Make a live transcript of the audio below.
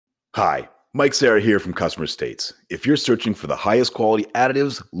Hi, Mike Sarah here from Customer States. If you're searching for the highest quality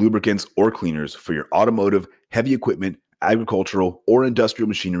additives, lubricants, or cleaners for your automotive, heavy equipment, agricultural, or industrial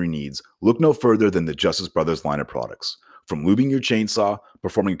machinery needs, look no further than the Justice Brothers line of products. From lubing your chainsaw,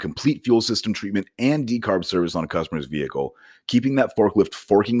 performing a complete fuel system treatment and decarb service on a customer's vehicle, keeping that forklift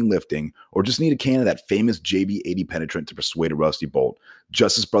forking and lifting, or just need a can of that famous JB80 penetrant to persuade a rusty bolt,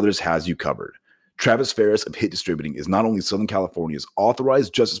 Justice Brothers has you covered. Travis Ferris of Hit Distributing is not only Southern California's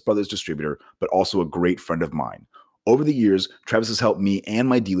authorized Justice Brothers distributor, but also a great friend of mine. Over the years, Travis has helped me and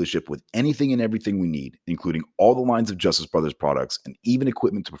my dealership with anything and everything we need, including all the lines of Justice Brothers products and even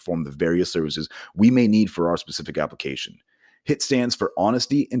equipment to perform the various services we may need for our specific application. HIT stands for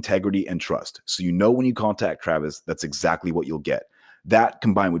honesty, integrity, and trust, so you know when you contact Travis, that's exactly what you'll get. That,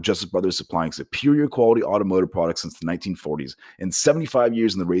 combined with Justice Brothers supplying superior quality automotive products since the 1940s and 75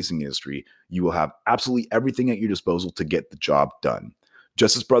 years in the racing industry, you will have absolutely everything at your disposal to get the job done.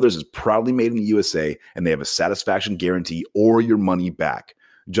 Justice Brothers is proudly made in the USA, and they have a satisfaction guarantee or your money back.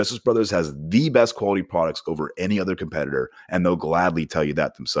 Justice Brothers has the best quality products over any other competitor, and they'll gladly tell you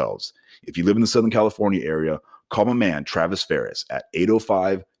that themselves. If you live in the Southern California area, call my man Travis Ferris at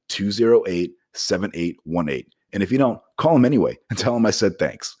 805-208-7818. And if you don't, call him anyway and tell him I said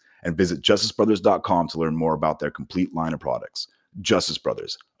thanks. And visit justicebrothers.com to learn more about their complete line of products. Justice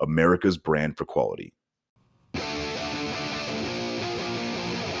Brothers, America's brand for quality.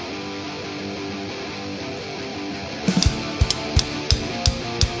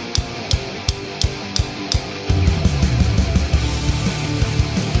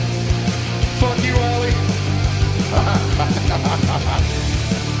 Fuck you, Allie.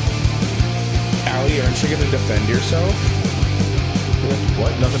 Allie, aren't you going to defend yourself?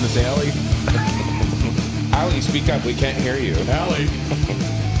 What? Nothing to say, Allie? Allie, speak up. We can't hear you. Allie.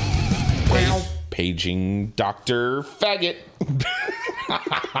 Paging Dr. Faggot.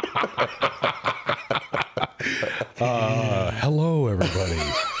 Hello, everybody.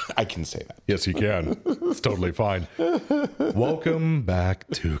 I can say that. Yes, you can. It's totally fine. Welcome back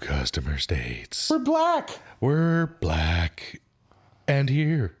to Customer States. We're black. We're black and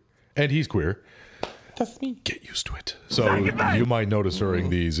here. And he's queer. That's me. Get used to it. So you might notice during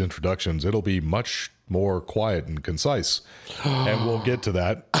these introductions, it'll be much more quiet and concise. And we'll get to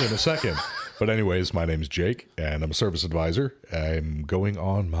that in a second. But anyways, my name's Jake, and I'm a service advisor. I'm going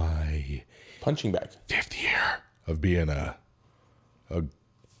on my Punching bag. 5th year of being a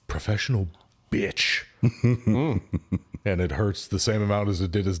professional bitch. And it hurts the same amount as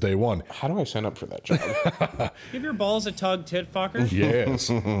it did as day one. How do I sign up for that job? Give your balls a tug, tit fucker. Yes.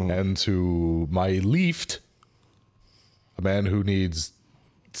 And to my left, a man who needs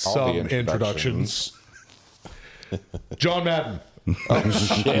All some the introductions. John Madden. Oh,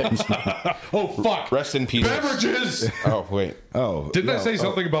 shit. Oh, fuck. Rest in peace. Beverages. Oh, wait. Oh, Didn't I say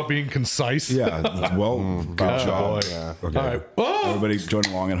something about being concise? yeah. Well, good job. Boy. Yeah. Okay. All right. Oh! Everybody join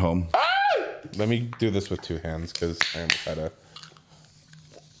along at home. Let me do this with two hands because I almost had a...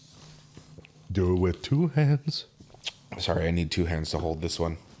 Do it with 2 hands. Sorry, I need 2 hands to hold this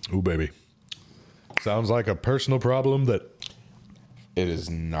one. Ooh, baby. Sounds like a personal problem that... It is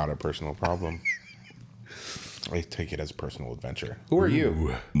not a personal problem. I take it as a personal adventure. Who are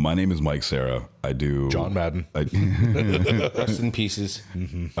you? My name is Mike Sarah. I do John Madden. Rest in pieces.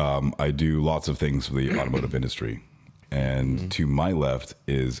 I do lots of things for the automotive industry. And to my left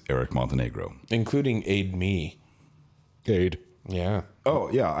is Eric Montenegro. Including aid me. Aid. Yeah. Oh,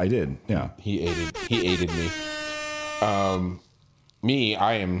 yeah, I did. Yeah. He aided me.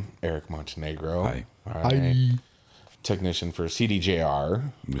 I am Eric Montenegro. Hi. Hi. Technician for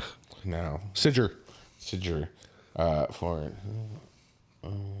CDJR. Now, Sidger. for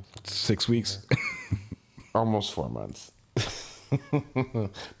 6 weeks. almost 4 months.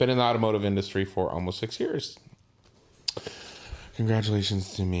 Been in the automotive industry for almost 6 years.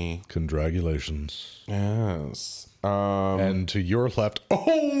 Congratulations to me. Congratulations. Yes. And to your left.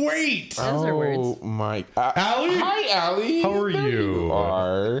 Oh, wait. Those are words. Oh my. Allie? Hi, Allie. How are There you?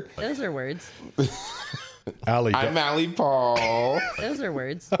 Are. Those are words. Allie. I'm Allie Paul. Those are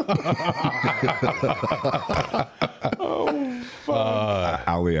words.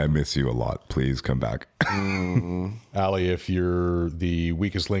 Allie, I miss you a lot. Please come back. Allie, if you're the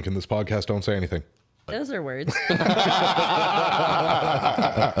weakest link in this podcast, don't say anything. Those are words.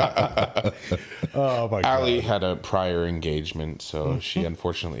 Oh, my God. Allie had a prior engagement, so she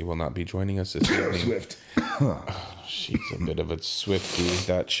unfortunately will not be joining us this evening. Swift. She's a bit of a Swiftie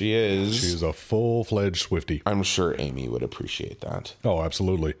that she is. She's a full-fledged Swiftie. I'm sure Amy would appreciate that. Oh,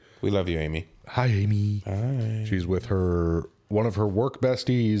 absolutely. We love you, Amy. Hi, Amy. Hi. She's with one of her work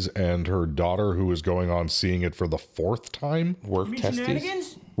besties and her daughter, who is going on seeing it for the 4th time. Work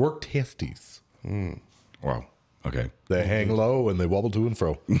testes. Work testes. Wow. Okay. They hang low and they wobble to and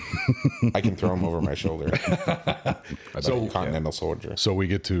fro. I can throw them over my shoulder. So- Continental soldier. So we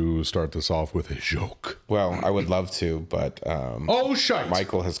get to start this off with a joke. Well, I would love to, but Oh, shite.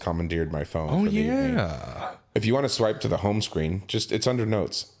 Michael has commandeered my phone. Oh, for the evening. yeah. If you want to swipe to the home screen, it's under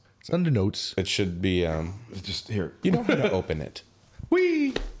notes. It's under notes. It should be. Just here. You know how to open it.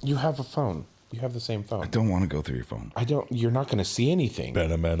 Wee. You have a phone. You have the same phone. Don't want to go through your phone. I don't. You're not going to see anything.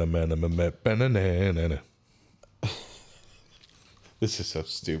 Banana. This is so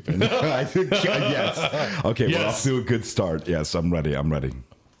stupid. I think, yes. Okay, we're off to a good start. Yes, I'm ready.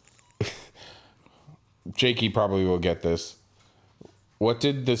 Jakey probably will get this. What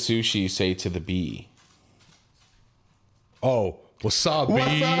did the sushi say to the bee? Oh, wasabi.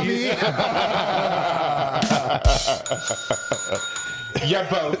 You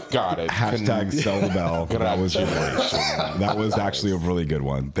both got it. Hashtag sell the bell. That was great. That was actually a really good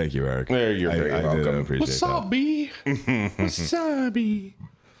one. Thank you, Eric. There, you're very I welcome. did appreciate Wasabi. Wasabi.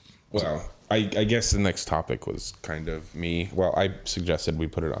 Well, I guess the next topic was kind of me. Well, I suggested we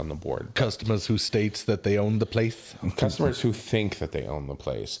put it on the board. Customers who states that they own the place. Customers who think that they own the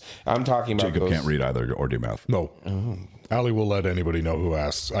place. I'm talking about Jacob those, can't read either or do math. No. Allie will let anybody know who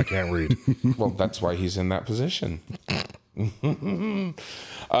asks. I can't read. Well, that's why he's in that position. These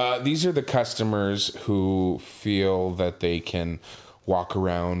are the customers who feel that they can walk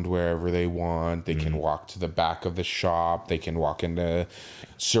around wherever they want. They can walk to the back of the shop. They can walk into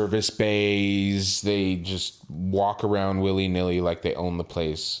service bays. They just walk around willy-nilly like they own the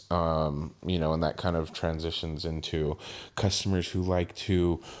place. And that kind of transitions into customers who like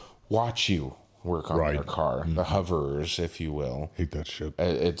to watch you work on their car, the hoverers, if you will. Hate that shit.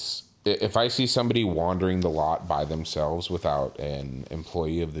 If I see somebody wandering the lot by themselves without an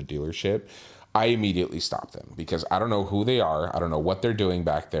employee of the dealership, I immediately stop them because I don't know who they are. I don't know what they're doing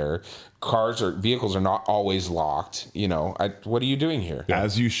back there. Vehicles are not always locked. What are you doing here?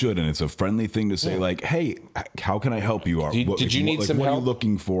 As you should, and it's a friendly thing to say, like, "Hey, how can I help you?" Did you need some what help? Are you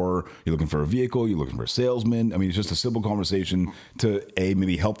looking for? You're looking for a vehicle. You're looking for a salesman. I mean, it's just a simple conversation to A,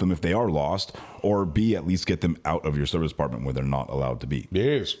 maybe help them if they are lost, or B, at least get them out of your service department where they're not allowed to be.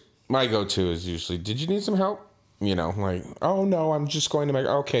 Yes. My go-to is usually, "Did you need some help?" Like, "Oh no, I'm just going to make."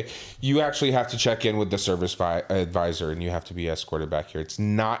 Okay, you actually have to check in with the service advisor, and you have to be escorted back here. It's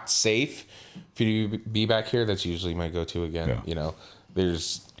not safe for you to be back here. That's usually my go-to again. Yeah.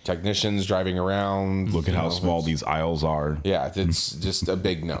 There's technicians driving around. Look at how small these aisles are. Yeah, it's just a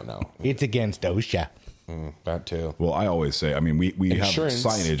big no-no. It's against OSHA. That too. Well, I always say, I mean, we have Insurance.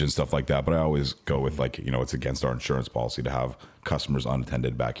 signage and stuff like that, but I always go with it's against our insurance policy to have customers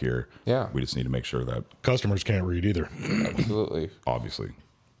unattended back here. Yeah. We just need to make sure that, Customers can't read either. Absolutely. obviously.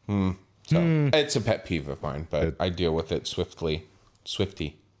 So it's a pet peeve of mine, but I deal with it swiftly.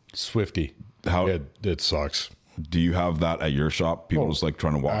 Swifty. Swifty. How- It sucks. Do you have that at your shop? People just like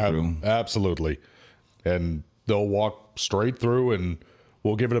trying to walk through? Absolutely. And they'll walk straight through, and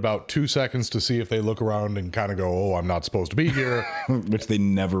we'll give it about 2 seconds to see if they look around and kind of go, "Oh, I'm not supposed to be here." Which they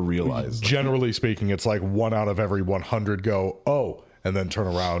never realize. Generally speaking, it's like 1 out of every 100 go, "Oh," and then turn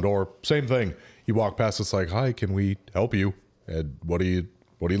around. Or same thing. You walk past, it's like, "Hi, can we help you? And what are you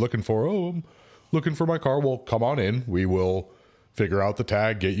looking for?" "Oh, I'm looking for my car." "Well, come on in. We will figure out the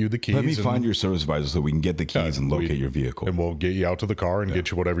tag, get you the keys. Let me and- find your service advisor so we can get the keys and locate your vehicle. And we'll get you out to the car and get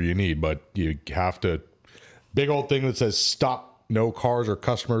you whatever you need. But you have to, big old thing that says stop, no cars or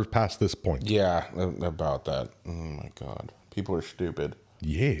customers past this point. Yeah, about that. Oh my God. People are stupid.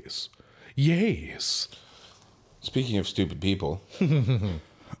 Yes. Speaking of stupid people,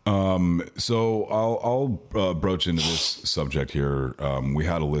 So I'll broach into this subject here. We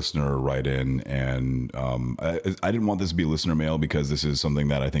had a listener write in, and I didn't want this to be listener mail because this is something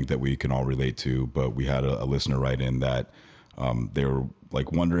that I think that we can all relate to. But we had a listener write in that they were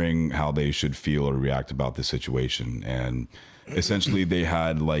like wondering how they should feel or react about this situation, and essentially they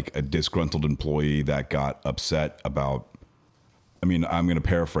had like a disgruntled employee that got upset about. I mean, I'm going to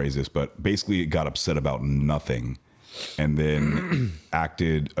paraphrase this, but basically it got upset about nothing. And then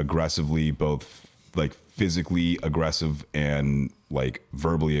acted aggressively, both like physically aggressive and like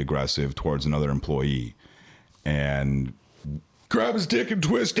verbally aggressive towards another employee. And Grab his dick and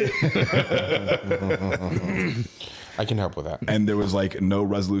twist it. I can help with that. and there was like no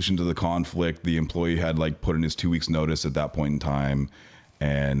resolution to the conflict. The employee had like put in his 2 weeks notice at that point in time.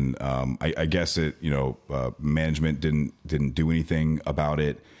 And I guess management didn't do anything about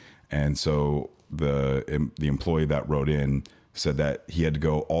it. And so the employee that wrote in said that he had to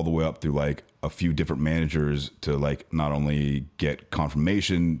go all the way up through like a few different managers to like not only get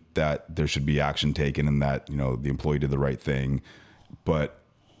confirmation that there should be action taken and that the employee did the right thing, but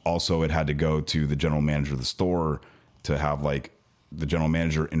also, it had to go to the general manager of the store to have like the general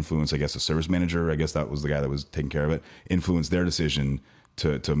manager influence, I guess, the service manager, I guess that was the guy that was taking care of it, influence their decision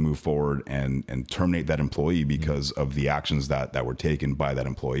to move forward and terminate that employee because of the actions that were taken by that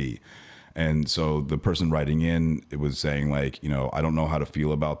employee. And so the person writing in, it was saying like, I don't know how to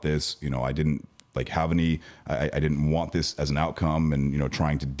feel about this. I didn't like have any, I didn't want this as an outcome, and,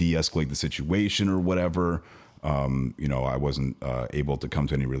 trying to de-escalate the situation or whatever. I wasn't able to come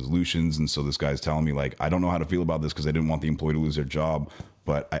to any resolutions. And so this guy's telling me like, I don't know how to feel about this because I didn't want the employee to lose their job,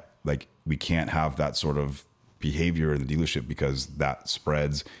 but we can't have that sort of behavior in the dealership because that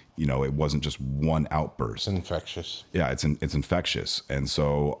spreads. It wasn't just one outburst. It's infectious. Yeah, it's infectious. And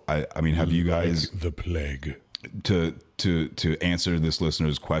so I mean, have you guys like the plague to answer this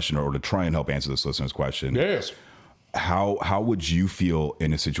listener's question, or to try and help answer this listener's question? Yes. How would you feel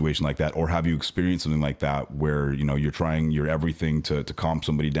in a situation like that, or have you experienced something like that where you're trying your everything to calm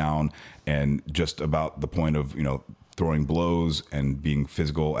somebody down, and just about the point of throwing blows and being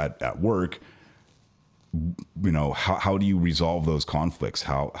physical at work? How do you resolve those conflicts?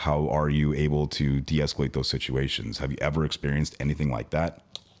 How are you able to de-escalate those situations? Have you ever experienced anything like that?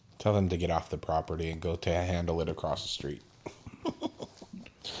 Tell them to get off the property and go to handle it across the street.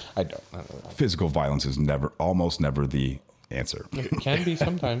 I don't know. Physical violence is almost never the answer. It can be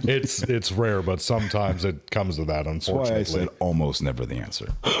sometimes. It's rare, but sometimes it comes to that, unfortunately. That's why I said almost never the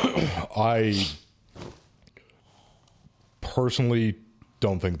answer. I personally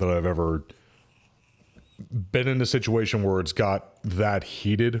don't think that I've ever been in a situation where it's got that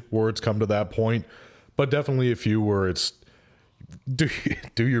heated, where it's come to that point, but definitely a few where it's do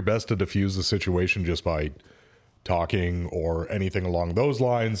your best to diffuse the situation just by talking or anything along those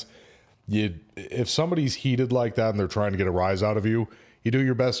lines. If somebody's heated like that and they're trying to get a rise out of you, you do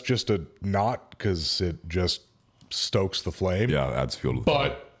your best just to not, because it just stokes the flame. Yeah, adds fuel to the fire.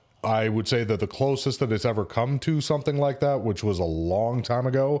 But I would say that the closest that it's ever come to something like that, which was a long time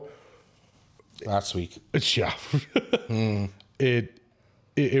ago, Last week. yeah,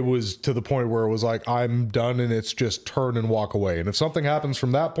 it was to the point where it was like, I'm done, and it's just turn and walk away. And if something happens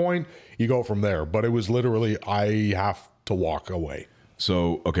from that point, you go from there. But it was literally, I have to walk away.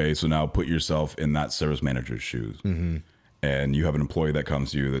 So, okay, so now put yourself in that service manager's shoes. Mm-hmm. And you have an employee that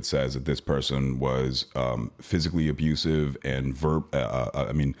comes to you that says that this person was physically abusive and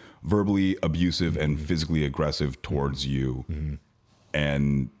verbally abusive and physically aggressive towards you,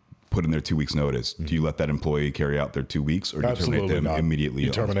 and put in their 2 weeks notice. Do you let that employee carry out their 2 weeks, or do you terminate them immediately?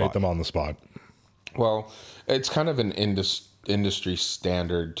 You terminate them on the spot. Well, it's kind of an industry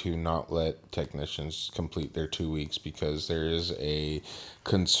standard to not let technicians complete their 2 weeks, because there is a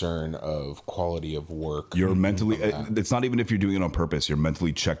concern of quality of work. You're mentally, it's not even if you're doing it on purpose, you're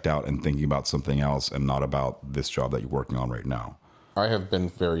mentally checked out and thinking about something else and not about this job that you're working on right now. I have been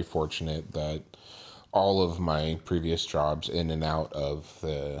very fortunate that all of my previous jobs in and out of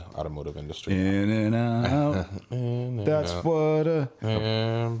the automotive industry. In and out. That's what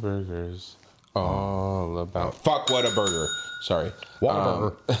hamburgers all about. Fuck Whataburger. Sorry.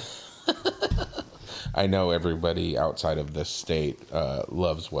 Whataburger. I know everybody outside of this state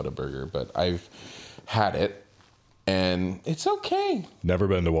loves Whataburger, but I've had it and it's okay. Never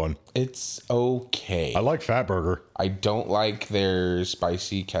been to one. It's okay. I like Fatburger. I don't like their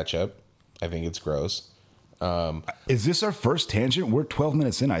spicy ketchup. I think it's gross. Is this our first tangent? We're 12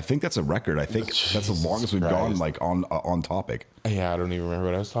 minutes in. I think that's a record. I think that's the longest we've gone like on topic. Yeah, I don't even remember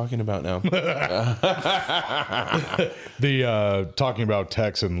what I was talking about now. The talking about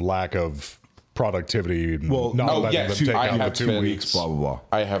techs and lack of productivity. Well, not letting them take out the 2 weeks. Blah blah blah.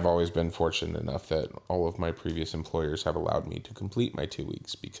 I have always been fortunate enough that all of my previous employers have allowed me to complete my 2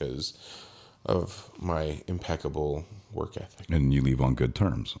 weeks because of my impeccable work ethic. And you leave on good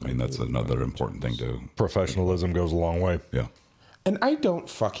terms. I mean, that's another important thing to. Professionalism goes a long way. Yeah. And I don't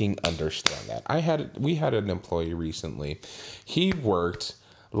fucking understand that. We had an employee recently. He worked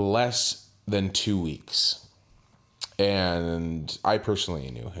less than 2 weeks. And I personally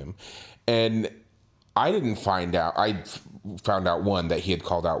knew him. And I didn't find out. I found out that he had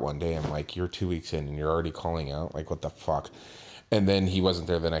called out one day. I'm like, you're 2 weeks in and you're already calling out? Like, what the fuck? And then he wasn't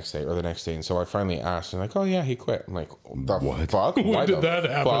there the next day. And so I finally asked, and like, oh yeah, he quit. I'm like, the fuck? Why did that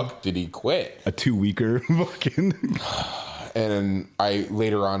happen? Fuck did he quit? A 2 weeker fucking. And I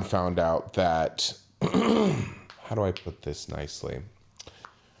later on found out that, how do I put this nicely?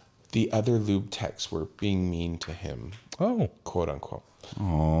 The other lube techs were being mean to him. Oh. Quote unquote.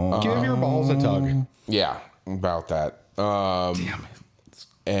 Give your balls a tug. Yeah, about that. Damn it.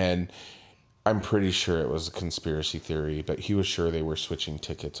 And I'm pretty sure it was a conspiracy theory, but he was sure they were switching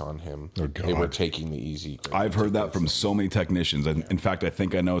tickets on him. Oh, God. They were taking the easy. I've heard that from so many technicians. And in fact, I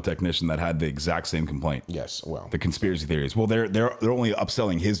think I know a technician that had the exact same complaint. Yes, well, The conspiracy theories. Well, they're only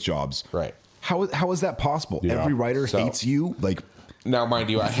upselling his jobs. right. How is that possible? Yeah. Every writer So- hates you. Like, Now, mind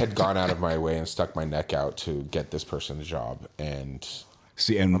you, I had gone out of my way and stuck my neck out to get this person a job, and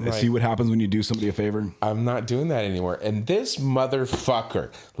see what happens when you do somebody a favor. I'm not doing that anymore. And this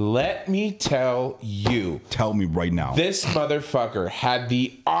motherfucker, let me tell you, Tell me right now. this motherfucker had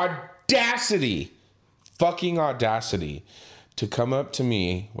the fucking audacity, to come up to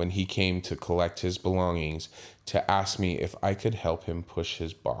me when he came to collect his belongings to ask me if I could help him push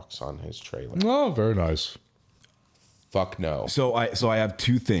his box on his trailer. Oh, very nice. Fuck no. So I have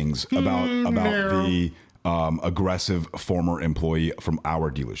two things about the aggressive former employee from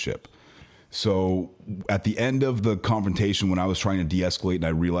our dealership. So at the end of the confrontation, when I was trying to de-escalate and I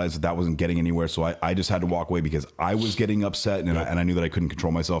realized that wasn't getting anywhere, so I just had to walk away because I was getting upset and I knew that I couldn't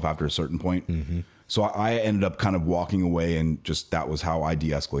control myself after a certain point. So I ended up kind of walking away, and just that was how I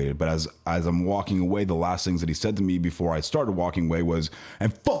de-escalated. But as I'm walking away, the last things that he said to me before I started walking away was,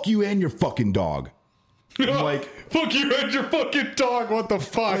 "And fuck you and your fucking dog." I'm like, Fuck you and your fucking dog. What the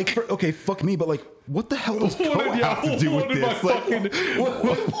fuck? like, okay, fuck me, but like, what the hell does Co have to do with this? Like, what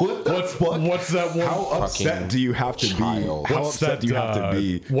the fuck? What's that one? How upset do you have to be? child. How upset do you have to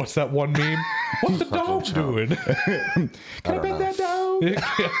be? What's that one meme? What's the dog doing? Can I pet that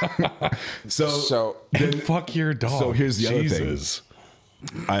dog? So Fuck your dog. So here's the other thing. Jesus.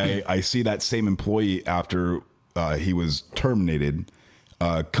 I see that same employee after he was terminated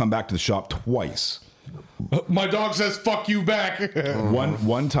come back to the shop twice. My dog says "fuck you" back.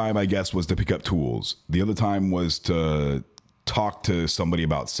 One time, I guess, was to pick up tools. The other time was to talk to somebody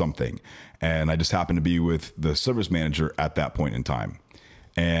about something. And I just happened to be with the service manager at that point in time.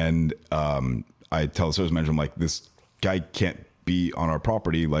 And I tell the service manager, I'm like, this guy can't be on our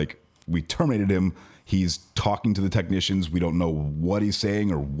property. Like, we terminated him. He's talking to the technicians. We don't know what he's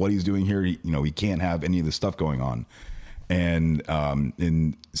saying or what he's doing here. He can't have any of this stuff going on. And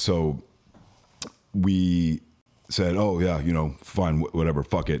so we said, oh, yeah, fine, whatever,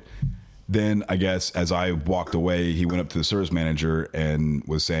 fuck it. Then I guess as I walked away, he went up to the service manager and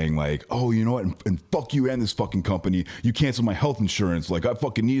was saying like, oh, you know what? And fuck you and this fucking company. You canceled my health insurance. Like, I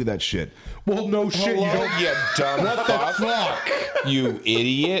fucking needed that shit. Well, no shit. You don't. you dumb fuck. You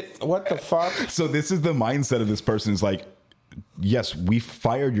idiot. What the fuck? So this is the mindset of this person is like, yes, we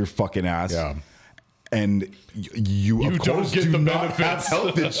fired your fucking ass. Yeah. And you of don't course get do the not have benefits.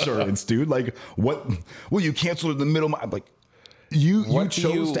 health insurance, dude. Like, what? Well, you canceled in the middle. I'm like, you What do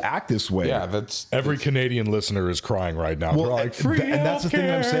chose you- to act this way. Yeah, that's Every Canadian listener is crying right now. They're like, free and that's the thing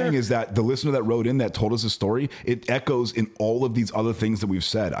that I'm healthcare. saying is that the listener that wrote in that told us the story, it echoes in all of these other things that we've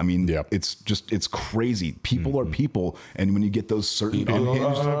said. I mean, Yep. it's crazy. People are people, and when you get those certain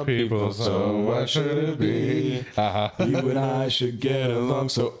People, so why should it be? you and I should get along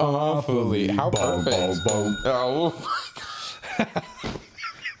so awfully. How Boom, perfect. boom, boom. Oh,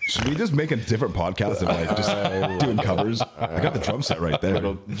 Should we just make a different podcast of like just doing covers? I got the drum set right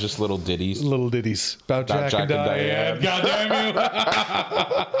there. just little ditties. Little ditties about Jack, and Diane. God damn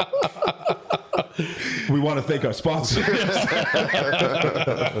you. We want to thank our sponsors.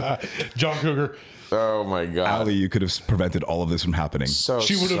 John Cougar. Oh my god. Allie, you could have prevented all of this from happening. So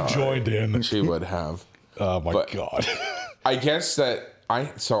She would have sorry. joined in. She would have. Oh my But- God. I guess that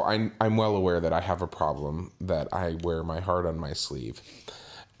I'm well aware that I have a problem that I wear my heart on my sleeve.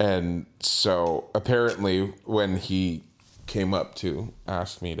 And so apparently when he came up to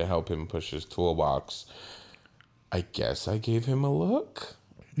ask me to help him push his toolbox, I guess I gave him a look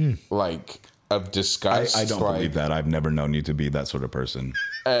like of disgust. I don't believe that. I've never known you to be that sort of person.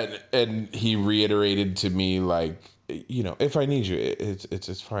 And he reiterated to me like, if I need you,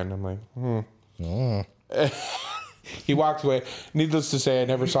 it's fine. I'm like, He walked away. Needless to say, I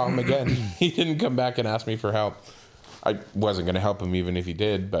never saw him again. He didn't come back and ask me for help. I wasn't going to help him even if he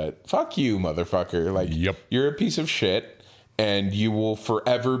did, but fuck you, motherfucker. Like, Yep. You're a piece of shit, and you will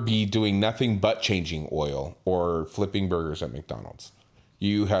forever be doing nothing but changing oil or flipping burgers at McDonald's.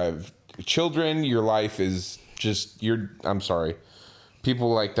 You have children. Your life is just, I'm sorry.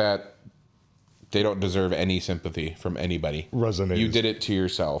 People like that, they don't deserve any sympathy from anybody. Resonate. You did it to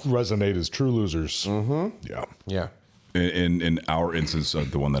yourself. Resonate as true losers. Mm-hmm. Yeah. Yeah. In our instance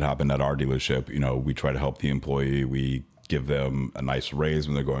of the one that happened at our dealership, we try to help the employee. We give them a nice raise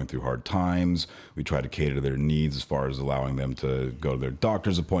when they're going through hard times. We try to cater to their needs as far as allowing them to go to their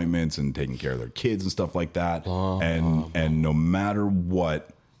doctor's appointments and taking care of their kids and stuff like that. And no matter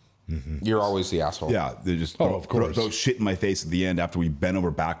what, You're always the asshole. Yeah, they just of course. throw shit in my face at the end after we bent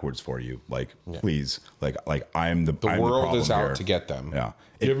over backwards for you. Like, please, like I'm the world is out here. to get them. Yeah,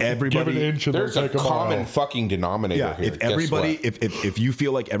 Give an inch and There's they'll a take a common mile. fucking denominator Yeah, here. if Guess everybody, what? if you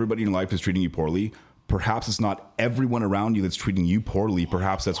feel like everybody in life is treating you poorly, perhaps it's not everyone around you that's treating you poorly.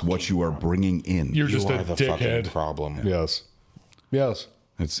 Perhaps that's what you are bringing in. You're just you a are the fucking dickhead. problem. Yes. Yes.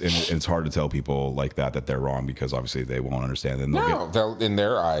 It's hard to tell people like that they're wrong because obviously they won't understand. And they'll No, they'll, in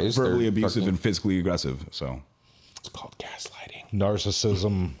their eyes, get verbally they're abusive fucking- and physically aggressive. So it's called gaslighting.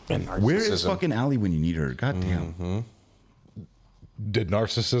 Narcissism. And where is narcissism. fucking Allie when you need her? God damn. Did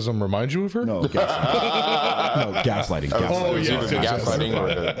narcissism remind you of her? No, gaslighting. Oh, It's yes, either yes, gaslighting or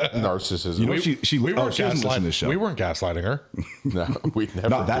the narcissism. You know, she We weren't she doesn't listen to this show. We weren't gaslighting her. no, we never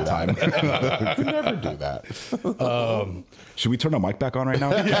Not that do time. We never do that. Should we turn our mic back on right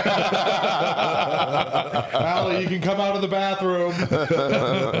now? Allie, you can come out of the bathroom.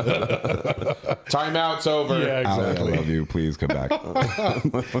 Timeout's over. Yeah, Allie, exactly. I love you. Please come back.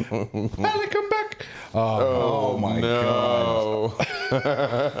 Allie, come back. Oh my god.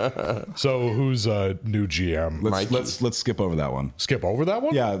 So who's a new GM? Let's skip over that one. Skip over that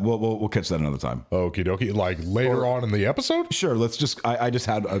one? Yeah, we'll catch that another time. Okie dokie. Like later on in the episode? Sure. Let's just. I just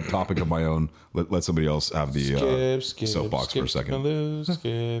had a topic of my own. Let somebody else have the soapbox for a second.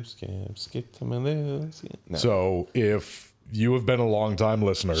 Skip to my loo. No. So if you have been a long time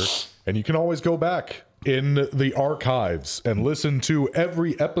listener, and you can always go back in the archives and listen to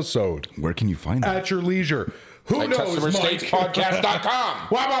every episode Where can you find that? at your leisure. Who At knows, Mike? CustomerStatesPodcast.com.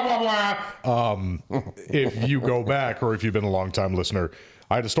 Wah, wah, wah, wah. If you go back, or if you've been a long time listener,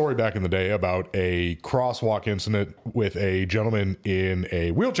 I had a story back in the day about a crosswalk incident with a gentleman in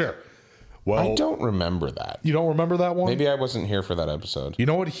a wheelchair. Well, I don't remember that. you don't remember that one? Maybe I wasn't here for that episode. You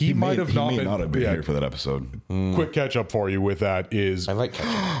know what? He might have not been. not have been Yeah, here for that episode. Quick catch up for you with that is I like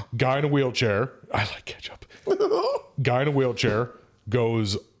ketchup. guy in a wheelchair. I like ketchup. Guy in a wheelchair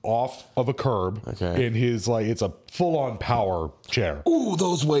goes off of a curb Okay. in his it's a full on power chair. Ooh,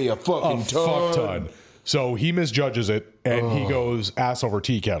 those weigh a fucking Fuck ton. So he misjudges it and he goes ass over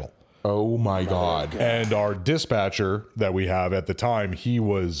tea kettle. Oh my god. And our dispatcher that we have at the time, he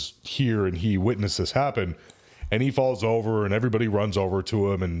was here and he witnessed this happen. And he falls over and everybody runs over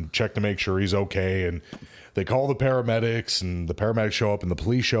to him and check to make sure he's okay. And they call the paramedics and the paramedics show up and the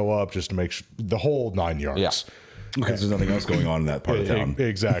police show up just to make sure the whole 9 yards. Yeah. Because there's nothing else going on in that part of town.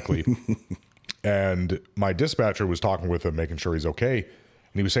 Exactly. And my dispatcher was talking with him, making sure he's okay.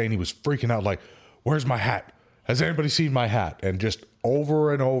 And he was saying he was freaking out, like, where's my hat? Has anybody seen my hat? And just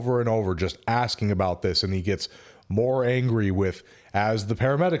over and over and over, just asking about this. And he gets more angry with, as the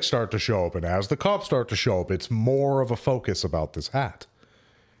paramedics start to show up and as the cops start to show up, it's more of a focus about this hat.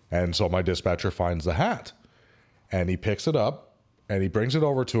 And so my dispatcher finds the hat and he picks it up and he brings it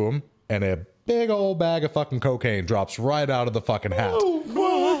over to him, and a big old bag of fucking cocaine drops right out of the fucking hat.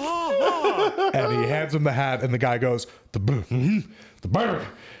 And he hands him the hat, and the guy goes, the bird.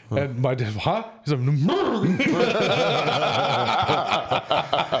 And my dad, huh? He's like,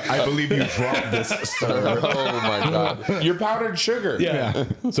 I believe you dropped this, sir. Oh my god. Your powdered sugar. yeah.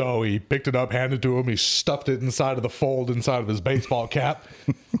 So he picked it up, handed it to him. He stuffed it inside of the fold inside of his baseball cap,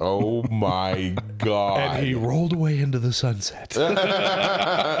 Oh my god. and he rolled away into the sunset.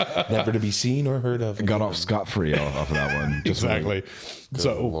 Never to be seen or heard of. Got off scot-free off of that one. Just Exactly.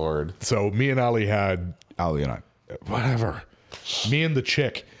 So, Lord. so me and Ali had Ali and I. whatever. Me and the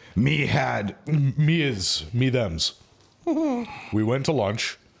chick. Me had. Me thems. We went to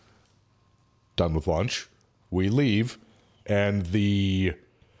lunch. Done with lunch. We leave, and the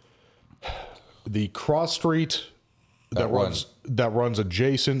cross street that runs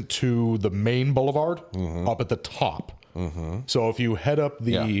adjacent to the main boulevard up at the top. So if you head up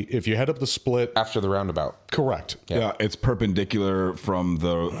the split, After the roundabout. correct. Yeah, it's perpendicular from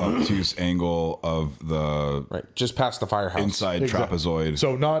the obtuse angle of the Right. Just past the firehouse. inside trapezoid.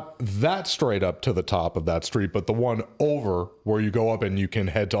 So not that straight up to the top of that street, but the one over where you go up and you can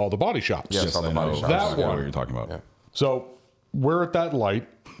head to all the body shops. Yes, all the I body know shops. That exactly one. what you're talking about. Yeah. So we're at that light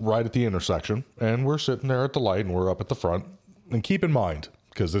right at the intersection, and we're sitting there at the light, and we're up at the front. And keep in mind,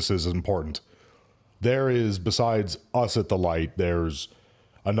 because this is important, there is, besides us at the light, there's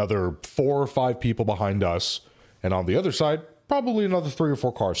another 4 or 5 people behind us, and on the other side, probably another 3 or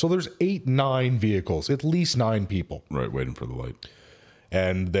 4 cars. So there's 8, 9 vehicles, at least 9 people. Right, waiting for the light.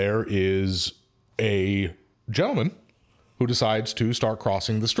 And there is a gentleman who decides to start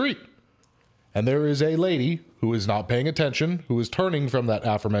crossing the street. And there is a lady who is not paying attention, who is turning from that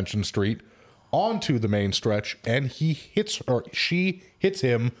aforementioned street onto the main stretch, and she hits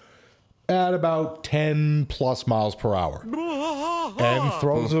him at about 10 plus miles per hour and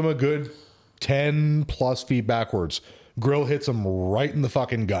throws him a good 10 plus feet backwards. Grill hits him right in the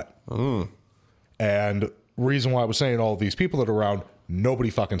fucking gut. And reason why I was saying all these people that are around, nobody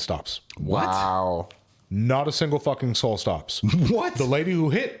fucking stops. Wow. Not a single fucking soul stops. What? The lady who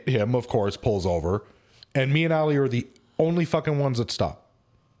hit him, of course, pulls over, and me and Allie are the only fucking ones that stop.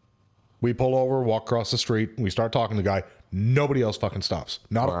 We pull over, walk across the street, we start talking to the guy. Nobody else fucking stops.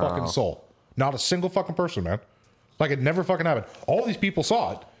 Not a fucking soul. Not a single fucking person, man. Like, it never fucking happened. All these people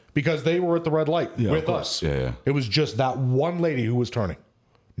saw it because they were at the red light with us. Yeah. It was just that one lady who was turning.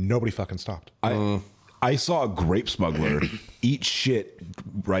 Nobody fucking stopped. I saw a grape smuggler eat shit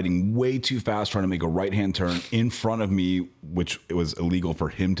riding way too fast, trying to make a right-hand turn in front of me, which it was illegal for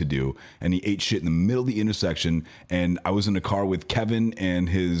him to do. And he ate shit in the middle of the intersection. And I was in a car with Kevin and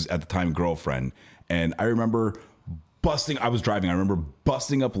his, at the time, girlfriend. And I remember I was driving. I remember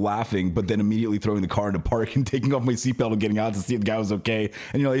busting up laughing, but then immediately throwing the car into park and taking off my seatbelt and getting out to see if the guy was okay.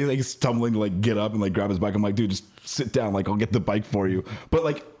 And, he's like stumbling to like get up and like grab his bike. I'm like, dude, just sit down. Like, I'll get the bike for you. But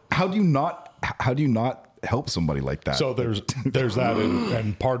like, how do you not help somebody like that? So there's that,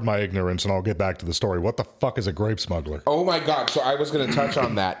 and pardon my ignorance, and I'll get back to the story. What the fuck is a grape smuggler? Oh my God. So I was going to touch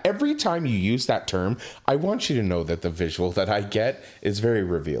on that. Every time you use that term, I want you to know that the visual that I get is very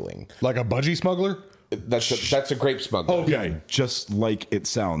revealing. Like a budgie smuggler? That's a grape smuggler. Okay. Just like it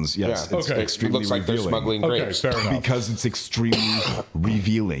sounds. Yes. Yeah. It's Okay. It extremely looks like they're revealing. smuggling Okay, grapes. fair enough. Because it's extremely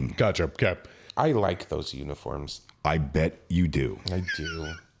revealing. Gotcha. Okay. I like those uniforms. I bet you do. I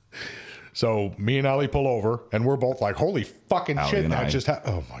do. So me and Ali pull over, and we're both like, holy fucking Ali shit, and that I. just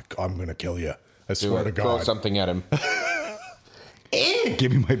happened. Oh my God, I'm going to kill you. I swear to Throw God. something at him.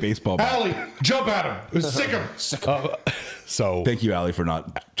 Give me my baseball bat. Ali, jump at him. Sick him. So Thank you, Allie, for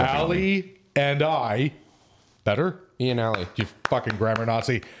not jumping on me. Ali and I, better? Ian Alley. You fucking grammar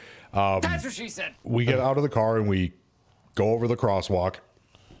Nazi. That's what she said. We get out of the car and we go over the crosswalk,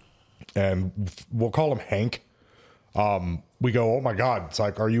 and we'll call him Hank. We go, oh my God. It's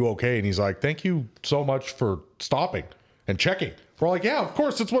like, are you okay? And he's like, thank you so much for stopping and checking. We're like, yeah, of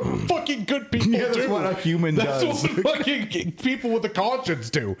course. That's what fucking good people Yeah, that's do. what a human That's does. what fucking people with a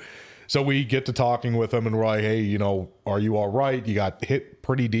conscience do. So we get to talking with him, and we're like, hey, are you all right? You got hit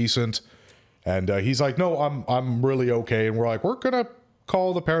pretty decent. And he's like, no, I'm really okay. And we're like, we're going to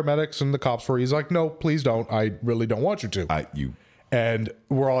call the paramedics and the cops for you. He's like, no, please don't. I really don't want you to. And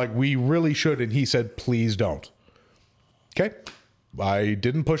we're all like, we really should. And he said, please don't. Okay. I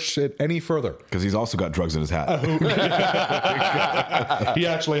didn't push it any further. Because he's also got drugs in his hat. He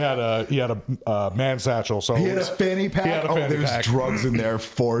actually had a man satchel. So He had a fanny pack. He had a fanny there's pack. drugs in there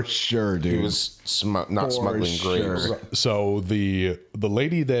for sure, dude. He was not smuggling grapes. sure. So the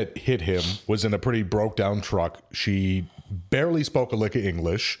lady that hit him was in a pretty broke down truck. She barely spoke a lick of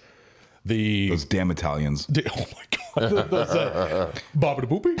English. Those damn Italians. Oh my God. Baba da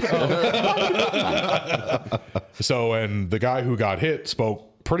boopy. So, and the guy who got hit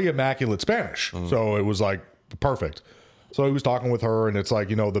spoke pretty immaculate Spanish. So it was like perfect. So he was talking with her, and it's like,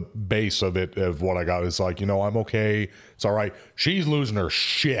 the base of it, of what I got is like, I'm okay. It's all right. She's losing her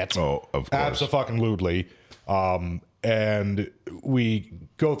shit. Oh, of course. Abso-fucking-lutely. And we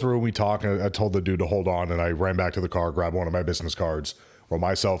go through and we talk, and I told the dude to hold on, and I ran back to the car, grabbed one of my business cards, or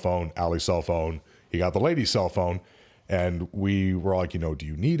my cell phone, Allie's cell phone. He got the lady's cell phone, and we were like, do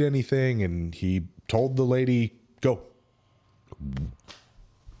you need anything? And he told the lady, go.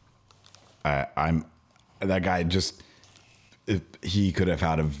 That guy just, he could have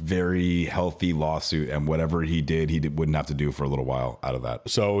had a very healthy lawsuit, and whatever he wouldn't have to do for a little while out of that.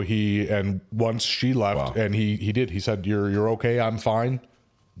 So and once she left, and he said, you're okay, I'm fine,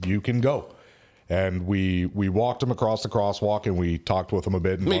 you can go. And we walked him across the crosswalk, and we talked with him a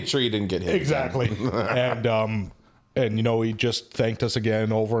bit. And Made sure he didn't get hit. Exactly. And he just thanked us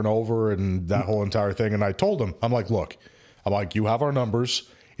again over and over, and that whole entire thing. And I told him, I'm like, look, you have our numbers.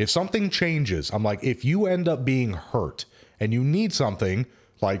 If something changes, I'm like, if you end up being hurt and you need something,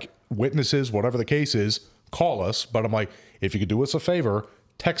 like witnesses, whatever the case is, call us. But I'm like, if you could do us a favor,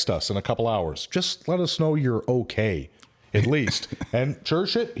 text us in a couple hours. Just let us know you're okay, at least. And sure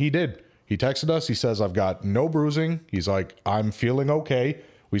shit, he did. He texted us. He says, I've got no bruising. He's like, I'm feeling okay.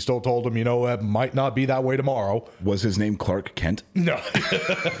 We still told him, it might not be that way tomorrow. Was his name Clark Kent? No.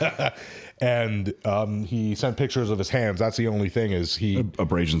 And he sent pictures of his hands. That's the only thing is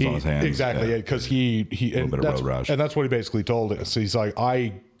abrasions on his hands. Exactly. Because he a little bit of road rash. And that's what he basically told us. He's like,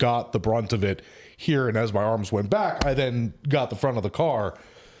 I got the brunt of it here. And as my arms went back, I then got the front of the car.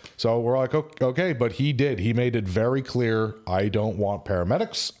 So we're like, okay, but he did. He made it very clear. I don't want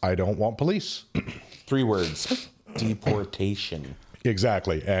paramedics. I don't want police. 3 words. Deportation.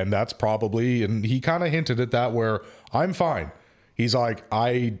 Exactly. And that's probably, and he kind of hinted at that where I'm fine. He's like,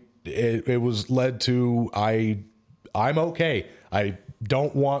 it was led to, I'm okay. I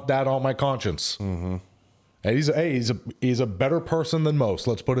don't want that on my conscience. Mm-hmm. And he's a better person than most.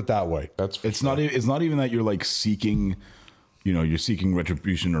 Let's put it that way. It's not even that you're like seeking, you're seeking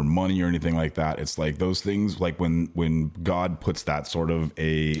retribution or money or anything like that. It's like those things, like when God puts that sort of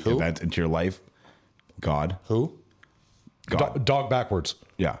event into your life. God. Who? God. Dog backwards.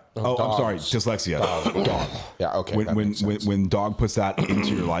 Yeah. Oh, I'm sorry. Dyslexia. Dog. Yeah. Okay. When dog puts that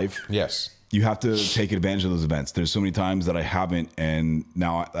into your life. Yes. You have to take advantage of those events. There's so many times that I haven't, and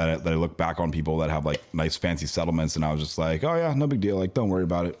now that I look back on people that have like nice fancy settlements, and I was just like, oh yeah, no big deal. Like, don't worry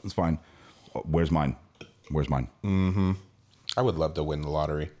about it. It's fine. Where's mine? Mm-hmm. I would love to win the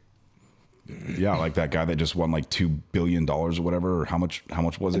lottery. Yeah, like that guy that just won like $2 billion or whatever. Or how much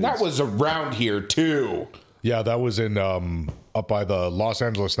was it? And that was around here too. Yeah, that was in up by the Los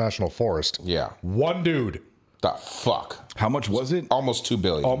Angeles National Forest. Yeah. One dude. The fuck? How much was it? Almost $2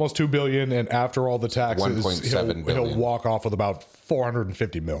 billion. Almost $2 billion, and after all the taxes, 1.7 billion. He'll walk off with about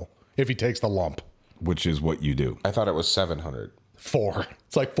 450 mil if he takes the lump. Which is what you do. I thought it was 700.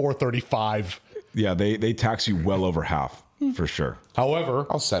 It's like 435. Yeah, they tax you well over half for sure. However,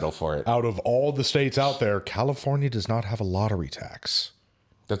 I'll settle for it. out of all the states out there, California does not have a lottery tax.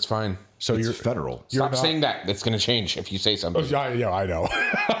 That's fine. So It's federal. Stop saying that. That's going to change if you say something. Yeah, I know.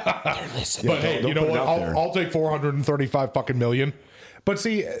 Listen. But hey, you know what? I'll take 435 fucking million. But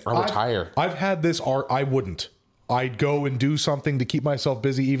see, I'll retire. I've had this art. I wouldn't. I'd go and do something to keep myself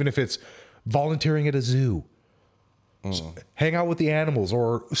busy, even if it's volunteering at a zoo, hang out with the animals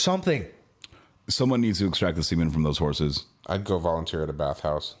or something. Someone needs to extract the semen from those horses. I'd go volunteer at a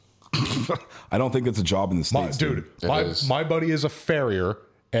bathhouse. I don't think it's a job in the States. Dude, my buddy is a farrier,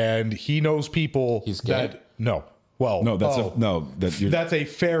 and he knows people. He's gay? No. Well, No, that's a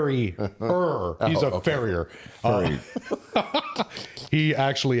farrier. He's a farrier. He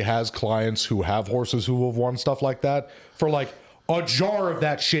actually has clients who have horses who have won stuff like that. For like a jar of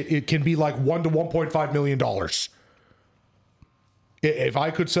that shit, it can be like $1 to $1.5 million. If I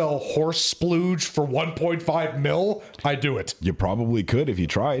could sell horse splooge for 1.5 mil, I'd do it. You probably could if you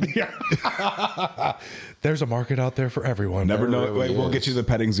tried. Yeah. There's a market out there for everyone. Never know. Wait, we'll get you the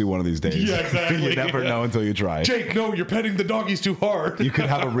petting zoo one of these days. Yeah, exactly. You never know until you try. Jake, no, you're petting the doggies too hard. You could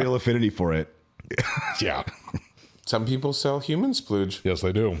have a real affinity for it. Yeah. Some people sell human splooge. Yes,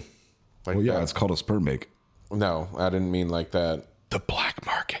 they do. Like Well, yeah, that. it's called a sperm bank. No, I didn't mean like that. The black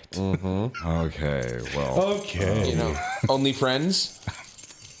market. Okay, well. Okay. You know, Only Friends.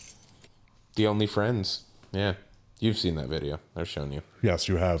 The Only Friends. Yeah. You've seen that video. I've shown you. Yes,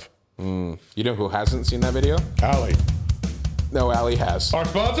 you have. You know who hasn't seen that video? Allie. No, Allie has. Our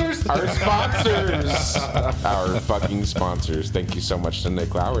sponsors? Our sponsors. Our fucking sponsors. Thank you so much to Nick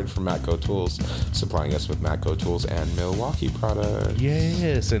Loward from Matco Tools, supplying us with Matco Tools and Milwaukee products.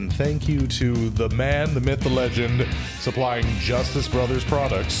 Yes, and thank you to the man, the myth, the legend, supplying Justice Brothers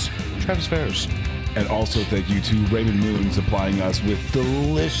products, Travis Fairs. And also thank you to Raymond Moon supplying us with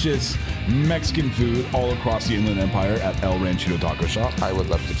delicious Mexican food all across the Inland Empire at El Ranchito Taco Shop. I would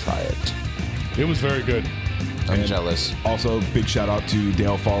love to try it. It was very good. I'm jealous. Also, big shout out to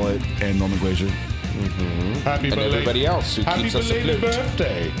Dale Follett and Norman Glacier. Happy And belated, everybody else who happy keeps us belated afloat.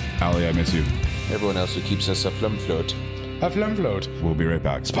 birthday. Allie, I miss you. Everyone else who keeps us afloat. A flum float. We'll be right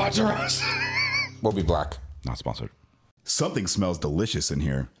back. Sponsor us. We'll be black. Not sponsored. Something smells delicious in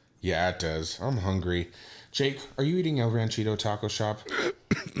here. Yeah, it does. I'm hungry. Jake, are you eating El Ranchito Taco Shop?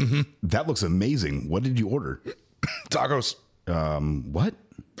 That looks amazing. What did you order? Tacos. What?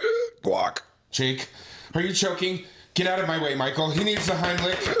 Guac. Jake, are you choking? Get out of my way, Michael. He needs the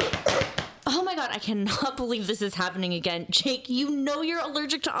Heimlich. Oh my god, I cannot believe this is happening again. Jake, you know you're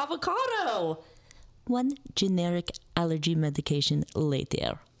allergic to avocado. One generic allergy medication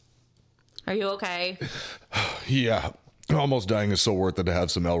later. Are you okay? Yeah. Almost dying is so worth it to have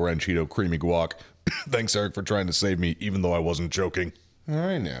some El Ranchito creamy guac. Thanks, Eric, for trying to save me, even though I wasn't joking.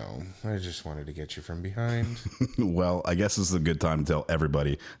 I know. I just wanted to get you from behind. Well, I guess this is a good time to tell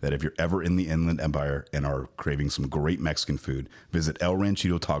everybody that if you're ever in the Inland Empire and are craving some great Mexican food, visit El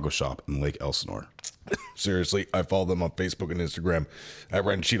Ranchito Taco Shop in Lake Elsinore. Seriously, I follow them on Facebook and Instagram at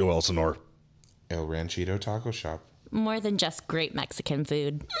Ranchito Elsinore. El Ranchito Taco Shop. More than just great Mexican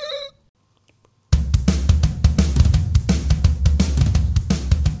food.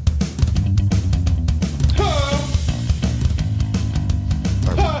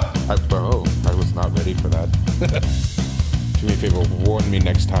 I was not ready for that. Do me a favor, warn me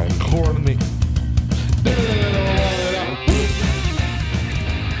next time. Warn me.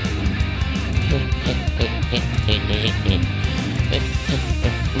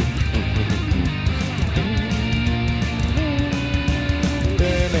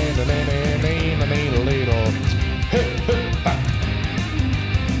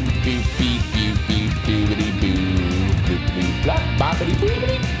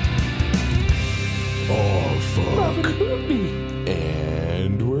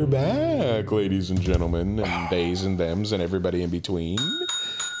 back, ladies and gentlemen, and theys and thems, and everybody in between,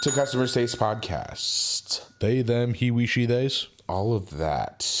 to Customer Taste Podcast. They, them, he, we, she, theys. All of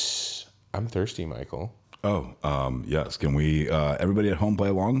that. I'm thirsty, Michael. Yes. Can we, everybody at home, play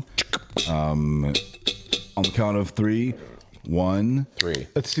along? On the count of 3. 1, 3,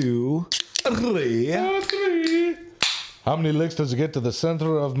 2, 3. How many licks does it get to the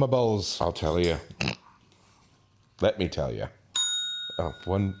center of my balls? I'll tell you. Let me tell you. Oh,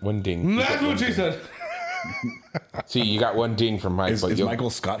 one ding. That's what she said. See, you got one ding from Mike. Is Michael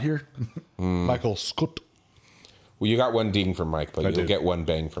Scott here? Michael Scott. Well, you got one ding from Mike, but you'll did. get one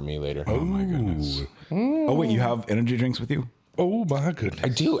bang from me later. Oh, my goodness. Oh, wait, you have energy drinks with you? Oh, my goodness. I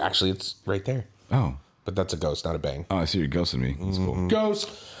do, actually. It's right there. Oh. But that's a ghost, not a bang. Oh, I see you're ghosting me. That's cool. Ghost.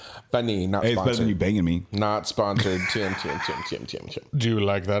 Funny, not Hey, it's better than you sponsored. banging me. Not sponsored. Tim. Do you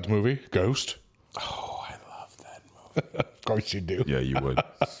like that movie, Ghost? Oh, I love that movie. Of course you do. Yeah, you would.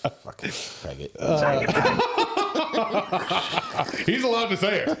 Fucking faggot. He's allowed to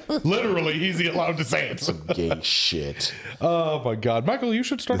say it. Literally, he's allowed to say it. Gay shit. Oh, my God. Michael, you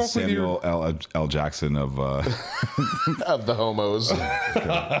should start off with your... Samuel L. Jackson of... Of the homos.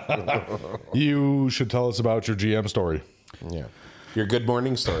 You should tell us about your GM story. Yeah. Your good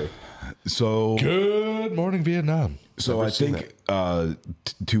morning story. So... Good morning, Vietnam. So I think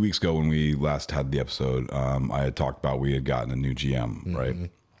 2 weeks ago when we last had the episode, I had talked about we had gotten a new GM, right?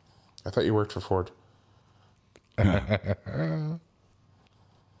 I thought you worked for Ford.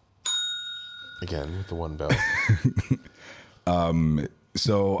 Again, with the one bell.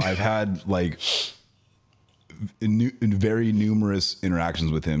 So I've had like very numerous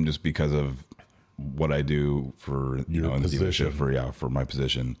interactions with him just because of what I do for Your in the position. dealership for my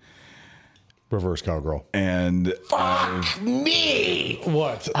position. Reverse cowgirl. And Fuck me!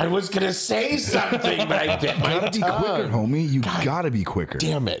 What? I was going to say something, but I bit my gotta be quicker, homie. You gotta be quicker.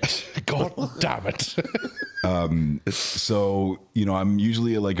 Damn it. God damn it. So, I'm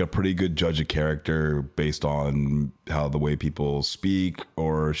usually like a pretty good judge of character based on how the way people speak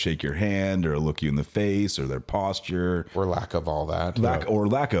or shake your hand or look you in the face or their posture. Or lack of all that. Lack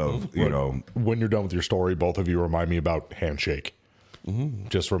of, When you're done with your story, both of you remind me about handshake.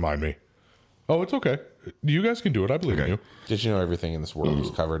 Just remind me. Oh, it's okay. You guys can do it. I believe in you. Did you know everything in this world is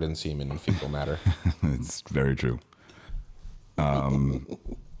covered in semen and fecal matter? It's very true. Okay,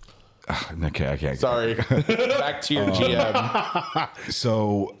 I can't. Sorry. Back to your GM.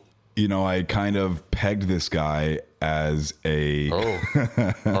 So, I kind of pegged this guy as a. Oh.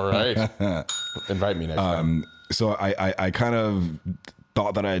 All right. Invite me next time. So I kind of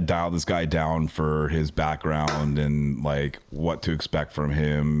thought that I had dialed this guy down for his background and like what to expect from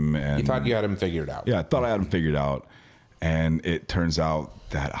him. And You thought you had him figured out. yeah, I thought I had him figured out, and it turns out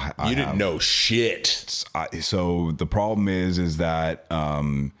that I You didn't have- know shit. So the problem is that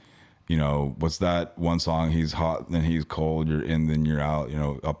what's that one song? He's hot, then he's cold. You're in, then you're out.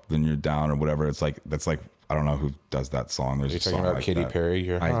 Up, then you're down, or whatever. It's like that's like I don't know who does that song. There's Are you a talking song about like Katy that. Perry?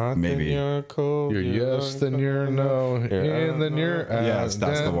 You're hot, maybe. then you're cold. You're yes, then you're no, and then you're out. Yes,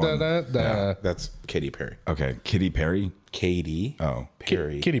 that's the one. Yeah. That's Katy Perry. Okay, Katy Perry. Katy Oh,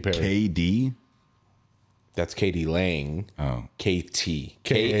 Perry. Kitty Perry. KD. That's Katie Lang. Oh, KT.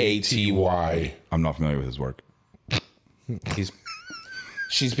 Katy. I'm not familiar with his work.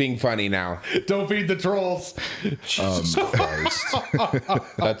 She's being funny now. Don't feed the trolls. Jesus Christ.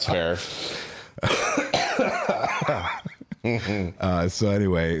 That's fair. So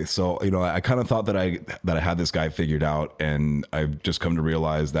anyway, I kind of thought that I had this guy figured out, and I've just come to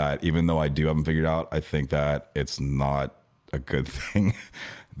realize that even though I do have him figured out, I think that it's not a good thing.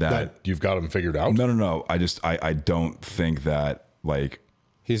 That you've got him figured out. No. I don't think that like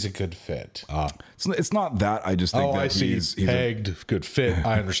He's a good fit. it's not that. I just think Oh, that I see. he's Pegged, good fit.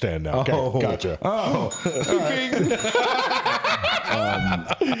 I understand now. Okay, Oh. gotcha.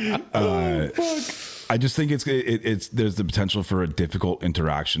 I just think it's there's the potential for a difficult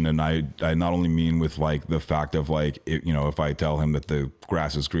interaction, and I not only mean with like the fact of like if I tell him that the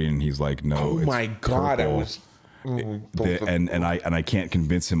grass is green and he's like no, Oh it's my God. purple, and I can't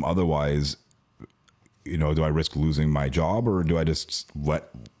convince him otherwise. Do I risk losing my job, or do I just let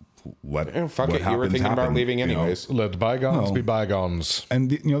Fuck what it. You were happens thinking about happen, leaving anyways. Let bygones No. be bygones. And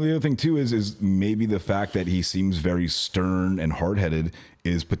the other thing too is maybe the fact that he seems very stern and hard-headed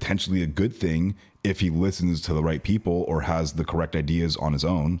is potentially a good thing if he listens to the right people or has the correct ideas on his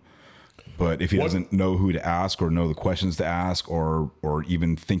own. But if he doesn't know who to ask or know the questions to ask or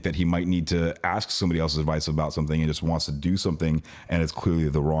even think that he might need to ask somebody else's advice about something and just wants to do something and it's clearly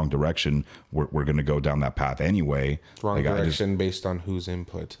the wrong direction, we're going to go down that path anyway. Wrong Like, direction based on whose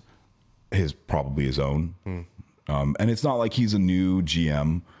input? Probably his own. And it's not like he's a new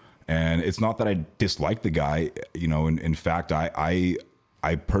GM And it's not that I dislike the guy, you know. In fact, I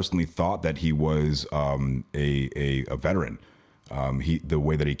personally thought that he was a veteran. The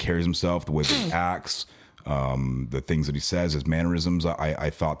way that he carries himself, the way that he acts, the things that he says, his mannerisms. I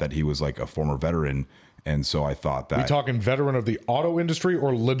thought that he was like a former veteran, and so I thought that. We talking veteran of the auto industry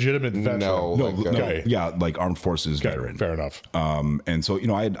or legitimate veteran? No, Okay. Yeah, like armed forces veteran. Fair enough. And so, you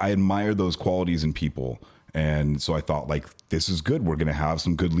know, I admire those qualities in people. And so I thought, like, this is good. We're going to have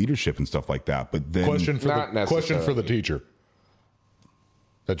some good leadership and stuff like that. But then, Question for Not the teacher.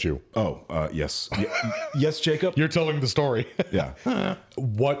 That's you. yes, yes, Jacob. You're telling the story. Yeah.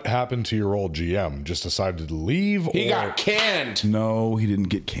 What happened to your old GM? Just decided to leave? He got canned. No, he didn't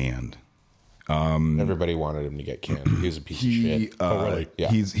get canned. Everybody wanted him to get canned. He was a piece of shit. really? Yeah.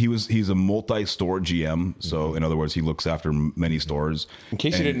 He's a multi-store GM. So in other words, he looks after many stores. In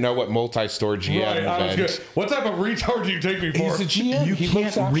case you didn't know what multi-store GM Right, I was meant, good. What type of retard do you take me for? he's a GM. You He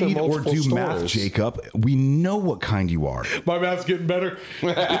looks can't after read or multiple do stores. math, Jacob. We know what kind you are. My math's getting better.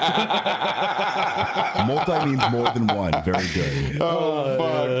 Multi means more than one. Very good. Oh,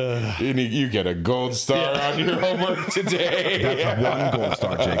 fuck. You get a gold star on your homework today. That's one gold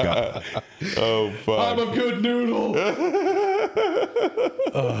star, Jacob. Oh, fuck. I'm a good noodle.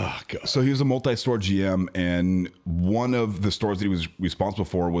 So he was a multi-store GM, and one of the stores that he was responsible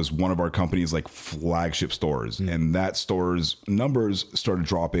for was one of our company's like flagship stores, and that store's numbers started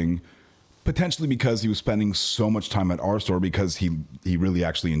dropping, potentially because he was spending so much time at our store because he really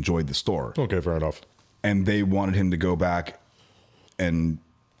actually enjoyed the store, Okay, fair enough. and they wanted him to go back and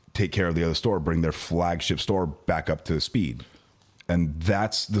take care of the other store, bring their flagship store back up to speed, and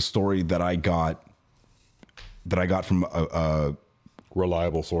that's the story that I got from a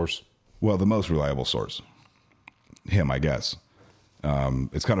Reliable source. well, the most reliable source, him, I guess.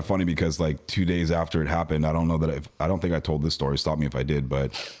 It's kind of funny because like 2 days after it happened, I don't think I told this story. Stop me if I did,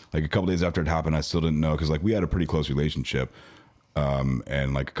 but like a couple days after it happened, I still didn't know because like we had a pretty close relationship.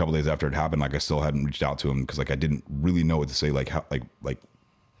 And like a couple days after it happened, like I still hadn't reached out to him because like I didn't really know what to say, like how, like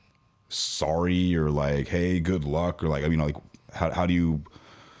sorry or like hey, good luck or like, I mean, like how do you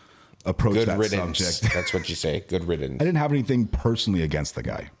approach Good that riddance. subject? That's what you say. Good riddance. I didn't have anything personally against the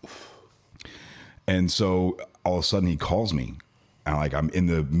guy. And so all of a sudden he calls me and like I'm in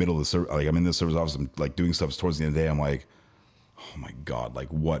the middle of the service, like I'm in the service office, I'm like doing stuff towards the end of the day. I'm like, oh my God, like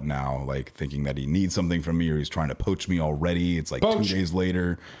what now? Like thinking that he needs something from me or he's trying to poach me already. It's like 2 days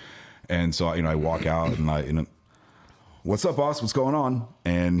later. And so, you know, I walk out and I, you know, what's up, boss? What's going on?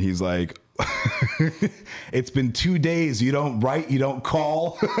 And he's like, it's been 2 days. You don't write, you don't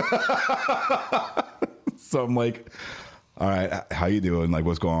call. So I'm like, all right, how you doing? Like,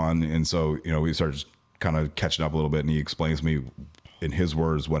 what's going on? And so, you know, we started kind of catching up a little bit and he explains to me in his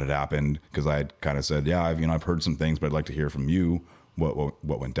words what had happened. Cause I had kind of said, yeah, I've heard some things, but I'd like to hear from you what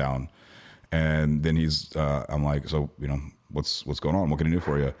went down. And then I'm like, so, you know, what's going on? What can I do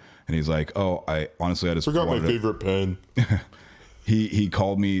for you? And he's like, oh, I just Forgot my wanted favorite pen. He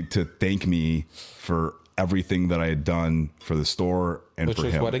called me to thank me for everything that I had done for the store and Which for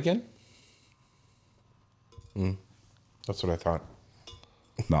is him. what again? That's what I thought.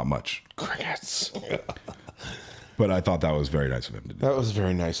 Not much, Crickets. but I thought that was very nice of him to do. That was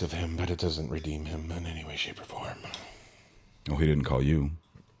very nice of him, but it doesn't redeem him in any way, shape, or form. Oh, he didn't call you.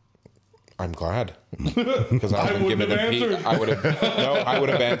 I'm glad because I would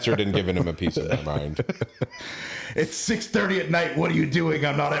have answered and given him a piece of my mind. It's 6:30 at night. What are you doing?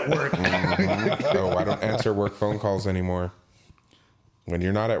 I'm not at work. Oh, I don't answer work phone calls anymore. When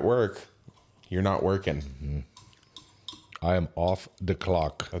you're not at work, you're not working. I am off the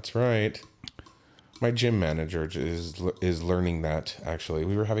clock. That's right. My gym manager is learning that, actually.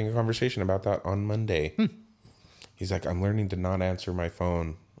 We were having a conversation about that on Monday. He's like, I'm learning to not answer my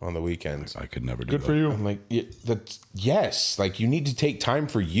phone on the weekends. I could never do Good that. for you. I'm like, yes. Like, you need to take time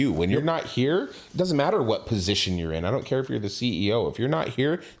for you. When you're not here, it doesn't matter what position you're in. I don't care if you're the CEO. If you're not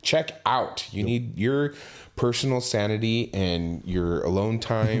here, check out. You need your personal sanity and your alone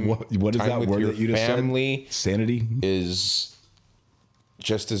time. What is time that with word your that you just family said? Sanity? is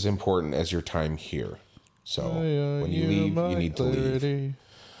just as important as your time here. So when you leave, you need to leave.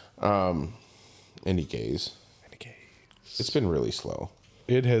 Any case, it's been really slow.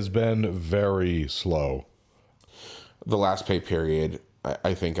 It has been very slow. The last pay period,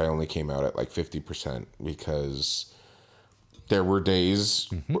 I think I only came out at like 50% because there were days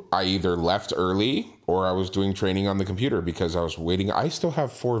I either left early or I was doing training on the computer because I was waiting. I still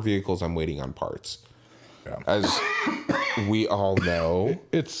have 4 vehicles I'm waiting on parts. Yeah. As we all know,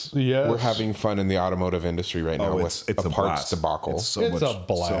 we're having fun in the automotive industry right now with a parts debacle. It's a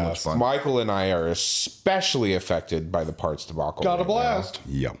blast. So much fun. Michael and I are especially affected by the parts debacle. Got a blast.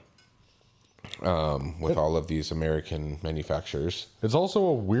 Yeah. with all of these American manufacturers. It's also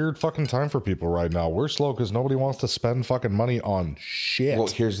a weird fucking time for people right now. We're slow because nobody wants to spend fucking money on shit. Well,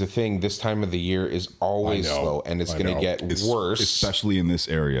 here's the thing. This time of the year is always slow, and it's going to get worse. Especially in this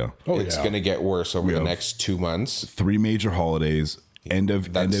area. It's going to get worse over the next 2 months. 3 major holidays, end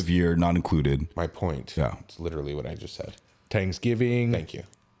of year not included. My point. Yeah. It's literally what I just said. Thanksgiving. Thank you.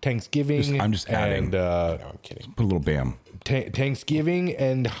 Thanksgiving. I'm just adding. And, No, I'm kidding. Put a little bam. Thanksgiving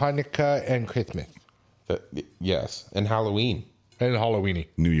and Hanukkah and Christmas. Yes, and Halloween. And Halloweeny.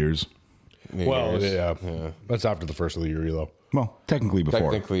 New Year's. New Well, Year's. yeah. That's after the first of the year, though. Well, technically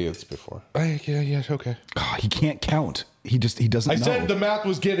before. Technically, it's before. Yeah, okay. God, he can't count. He doesn't I know. said the math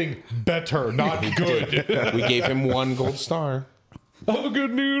was getting better, not good. We gave him 1 gold star. I'm a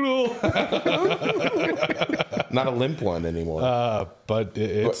good noodle. Not a limp one anymore. But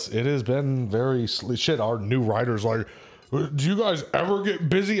it has been very shit. Our new writer's like, do you guys ever get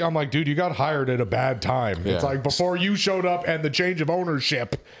busy? I'm like, dude, you got hired at a bad time. Yeah. It's like before you showed up and the change of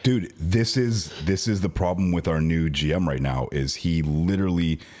ownership. Dude, this is the problem with our new GM right now is he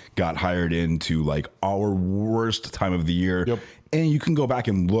literally got hired into like our worst time of the year. Yep. And you can go back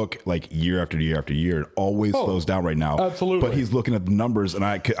and look like year after year after year. It always slows down right now. Absolutely. But he's looking at the numbers and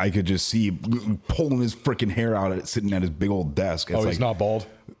I could just see pulling his freaking hair out sitting at his big old desk. It's He's not bald?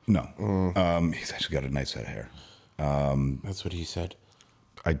 No. He's actually got a nice head of hair. That's what he said.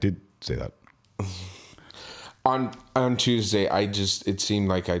 I did say that. On Tuesday, it seemed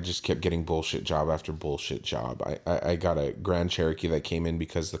like I just kept getting bullshit job after bullshit job. I got a Grand Cherokee that came in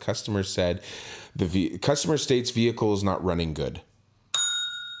because the customer said the customer states vehicle is not running good.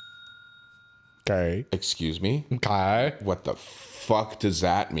 Okay. Excuse me? Okay. What the fuck does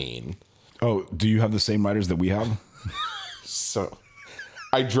that mean? Oh, do you have the same riders that we have? So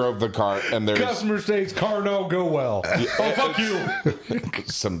I drove the car and there's Customer states car no go well. Oh, fuck you.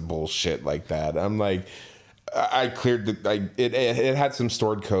 some bullshit like that. I'm like, I cleared it had some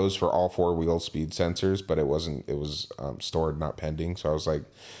stored codes for all 4-wheel speed sensors, but it was stored, not pending. So I was like,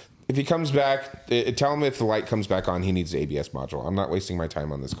 if he comes back, tell him if the light comes back on, he needs the ABS module. I'm not wasting my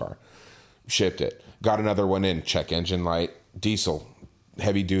time on this car. Shipped it. Got another one in. Check engine light. Diesel.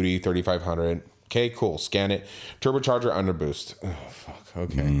 Heavy duty. 3500. Okay, cool. Scan it. Turbocharger under boost. Oh, fuck.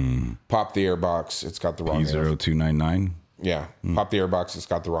 Okay. Pop the airbox. It's got the wrong air. P0299. Yeah. Pop the airbox. It's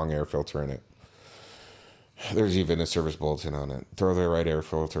got the wrong air filter in it. There's even a service bulletin on it. Throw the right air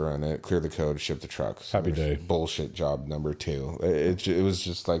filter on it. Clear the code. Ship the truck. So Happy day. Bullshit job number 2. It was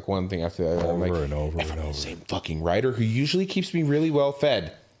just like one thing after the other. I'm like, and over and over. same fucking writer who usually keeps me really well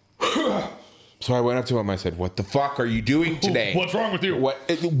fed. So I went up to him. I said, "What the fuck are you doing today? What's wrong with you?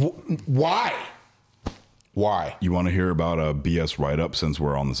 Why? Why?" You want to hear about a BS write-up since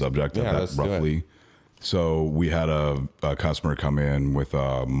we're on the subject of let's that do roughly? it. So we had a customer come in with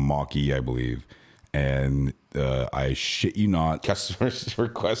a Mach-E, I believe, and I shit you not. Customers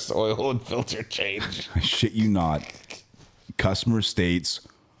request oil and filter change. I shit you not. Customer states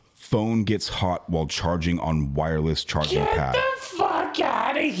phone gets hot while charging on wireless charging pad. Get the fuck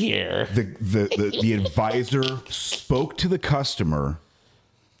out of here. The advisor spoke to the customer,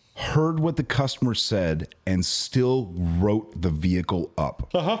 heard what the customer said, and still wrote the vehicle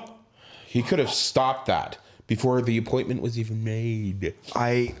up. He could have stopped that before the appointment was even made.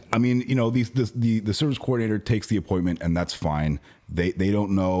 I mean, you know, the service coordinator takes the appointment, and that's fine. They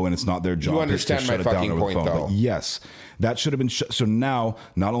don't know, and it's not their job. You understand my fucking point, though. But yes, that should have been. So now,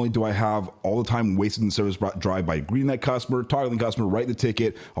 not only do I have all the time wasted in the service drive by greeting that customer, targeting the customer, writing the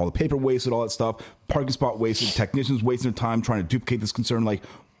ticket, all the paper wasted, all that stuff, parking spot wasted, technicians wasting their time trying to duplicate this concern. Like,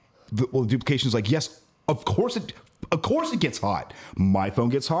 the duplication is like, yes, of course it gets hot. My phone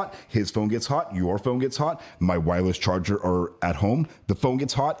gets hot. His phone gets hot. Your phone gets hot. My wireless charger or at home, the phone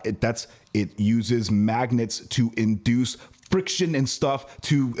gets hot. It uses magnets to induce friction and stuff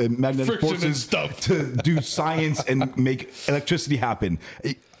to magnetic forces to do science and make electricity happen.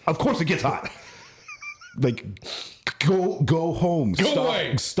 Of course it gets hot. Like, go home.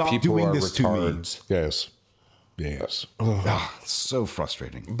 Stop People doing are this retards. to me. Yes. So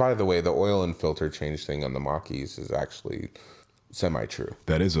frustrating. By the way, the oil and filter change thing on the Mach-E's is actually semi-true.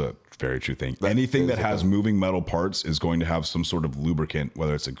 That is a very true thing. Anything that has moving metal parts is going to have some sort of lubricant,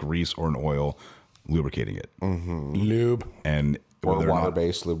 whether it's a grease or an oil, lubricating it. Lube. And Or whether or not-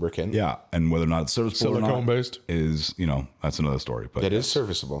 water-based lubricant. Yeah, and whether or not it's serviceable or not Silicone-based? is, that's another story. But It is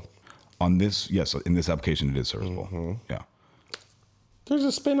serviceable. on this, yes, in this application, it is serviceable. Yeah. There's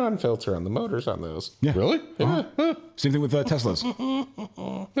a spin-on filter on the motors on those. Yeah. Really? Same thing with Teslas.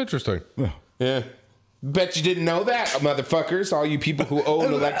 Interesting. Yeah. Bet you didn't know that, motherfuckers. All you people who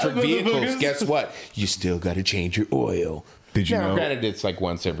own electric vehicles, guess what? You still got to change your oil. Did you Now, know? granted, it's like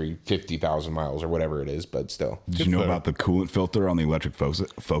once every 50,000 miles or whatever it is, but still. Did you know about the coolant filter on the electric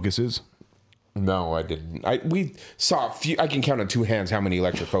Focuses? No, I didn't. We saw a few. I can count on two hands how many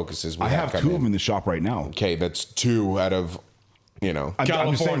electric Focuses we I have come 2 of in. them in the shop right now. Okay, that's 2 out of, I'm just saying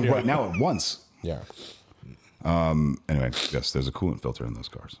California. right now at once. yeah. Anyway, yes, there's a coolant filter in those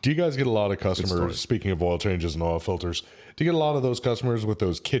cars. Do you guys get a lot of story. customers, speaking of oil changes and oil filters, do you get a lot of those customers with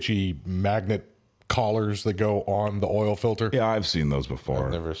those kitschy magnet collars that go on the oil filter? Yeah, I've seen those before.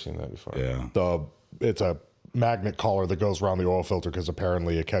 I've never seen that before. Yeah. It's a magnet collar that goes around the oil filter because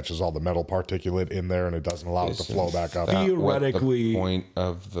apparently it catches all the metal particulate in there and it doesn't allow it to flow back up. Theoretically- What the point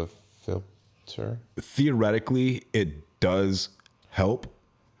of the filter? Theoretically, it does help,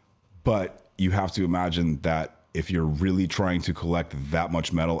 but you have to imagine that if you're really trying to collect that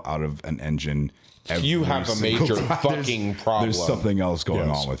much metal out of an engine, You have a single major time, fucking problem. There's something else going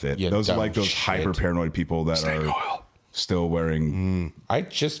Yes. on with it. You Those are dumb like those shit. hyper paranoid people that are still wearing I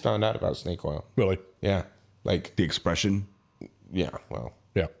just found out about snake oil. Really? Yeah. Like, the expression. yeah, well,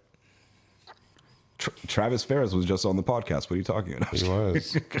 Yeah. Travis Ferris was just on the podcast. What are you talking about? he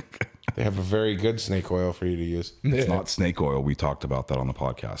was. They have a very good snake oil for you to use. It's not snake oil. We talked about that on the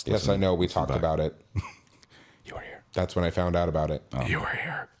podcast. Yes, I know. We talked back. about it. You were here. That's when I found out about it. You were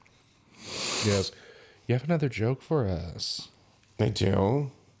here. Yes. You have another joke for us? I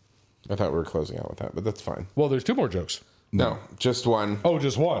do. I thought we were closing out with that, but that's fine. Well, there's 2 more jokes. No, just one. Oh,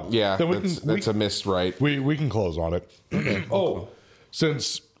 just one. Yeah, Then that's a missed right. we can close on it. Oh,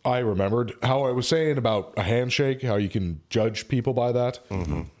 since I remembered how I was saying about a handshake, how you can judge people by that.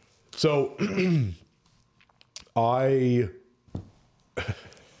 Mm-hmm. So I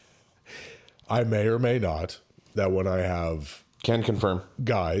may or may not, that when I have Can confirm.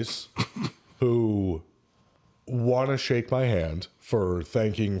 guys who want to shake my hand for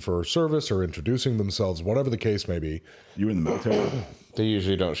thanking for service or introducing themselves, whatever the case may be, You were in the military? They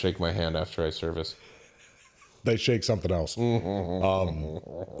usually don't shake my hand after I service. they shake something else.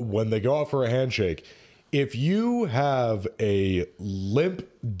 When they go out for a handshake, if you have a limp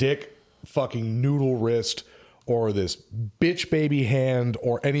dick fucking noodle wrist or this bitch baby hand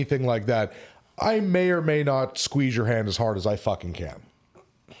or anything like that, I may or may not squeeze your hand as hard as I fucking can.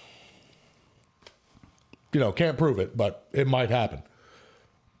 You know, can't prove it, but it might happen.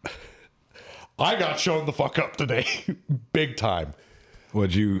 I got shown the fuck up today. Big time.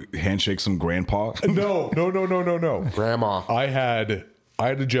 Would you handshake some grandpa? No. Grandma. I had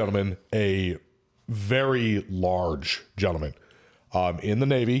a gentleman, a very large gentleman, in the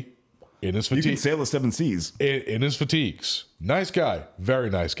Navy, in his You can fatigues. sail the 7 seas. In his fatigues. Nice guy. Very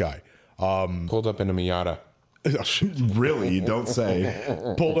nice guy. Pulled up in a Miata. Really? You don't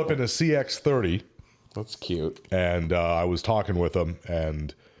say. Pulled up in a CX-30, That's cute. and I was talking with him,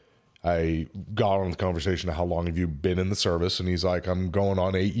 and I got on the conversation of how long have you been in the service, and he's like, I'm going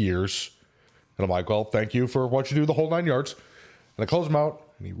on 8 years. And I'm like, well, thank you for what you do the whole 9 yards. And I close him out,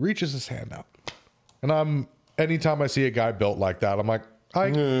 and he reaches his hand out. And anytime I see a guy built like that, I'm like,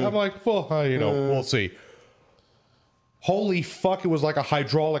 well, we'll see. Holy fuck, it was like a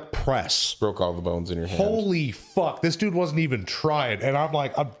hydraulic press. Broke all the bones in your hand. Holy fuck, this dude wasn't even trying. And I'm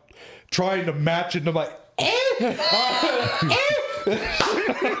like, I'm trying to match it, and I'm like,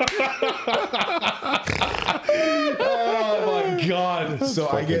 oh my god. So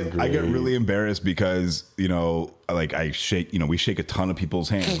I get really embarrassed because, like I shake, we shake a ton of people's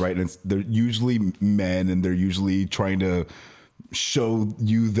hands, right? And they're usually men, and they're usually trying to show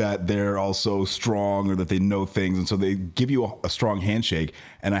you that they're also strong or that they know things, and so they give you a strong handshake.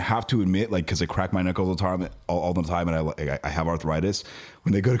 And I have to admit, like, because I crack my neck all the time, and I have arthritis.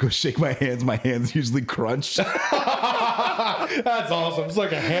 When they go to go shake my hands usually crunch. That's awesome. It's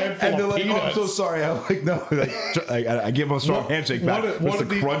like a handful And they're of like, peanuts. "Oh, I'm so sorry." I'm like, "No." I give them a strong handshake back. What's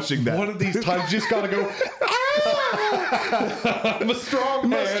the crunching that? One of these times, you just gotta go. I'm a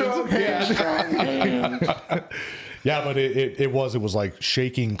strong hand. Yeah, but it was like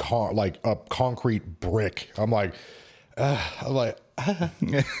shaking like a concrete brick. I'm like,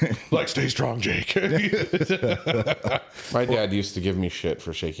 stay strong, Jake. My dad used to give me shit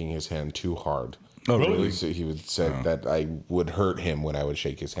for shaking his hand too hard. Oh, really? He would say that I would hurt him when I would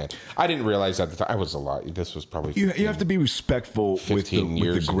shake his hand. I didn't realize at the time. I was a lot. This was probably You have to be respectful with 15 the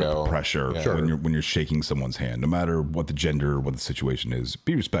years grip ago. pressure Yeah. when you're shaking someone's hand, no matter what the gender or what the situation is.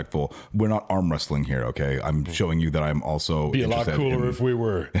 Be respectful. We're not arm wrestling here, okay? I'm showing you that I'm also Be a lot interested cooler in- if we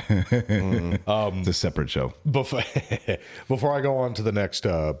were. It's a separate show. Before I go on to the next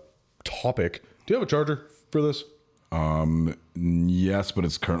topic, do you have a charger for this? Yes, but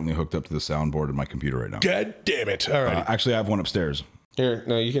it's currently hooked up to the soundboard in my computer right now. God damn it! All right. Actually, I have one upstairs. Here,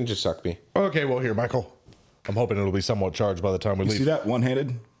 no, you can just suck me. Okay, well, here, Michael. I'm hoping it'll be somewhat charged by the time we leave. See that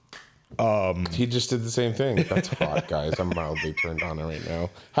one-handed? He just did the same thing. That's hot, guys. I'm mildly turned on right now.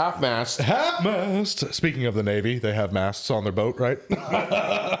 Half mast. Half mast. Speaking of the Navy, they have masts on their boat, right?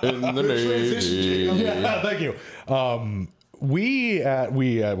 In the Navy. Yeah, thank you.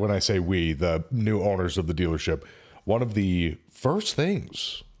 When I say we, the new owners of the dealership, one of the first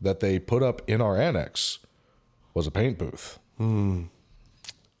things that they put up in our annex was a paint booth. And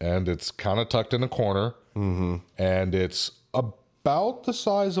it's kind of tucked in a corner. And it's about the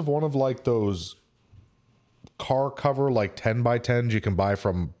size of one of like those car cover, like 10 by 10s you can buy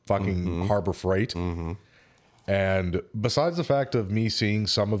from fucking Harbor Freight. And besides the fact of me seeing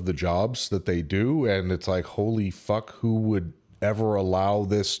some of the jobs that they do, and it's like, holy fuck, who would ever allow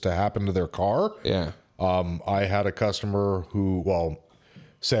this to happen to their car? Yeah. I had a customer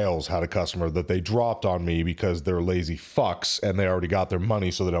sales had a customer that they dropped on me because they're lazy fucks and they already got their money,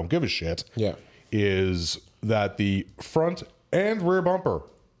 so they don't give a shit. Yeah. Is that the front and rear bumper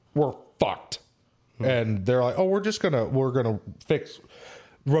were fucked. And they're like, oh, we're gonna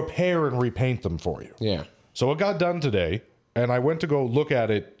repair and repaint them for you. Yeah. So it got done today, and I went to go look at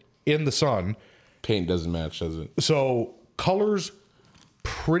it in the sun. Paint doesn't match, does it? So colors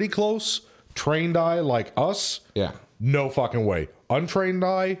pretty close. Trained eye like us, Yeah. no fucking way. Untrained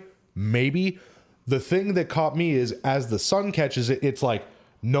eye, maybe. The thing that caught me is as the sun catches it, it's like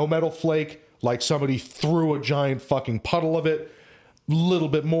no metal flake, like somebody threw a giant fucking puddle of it. Little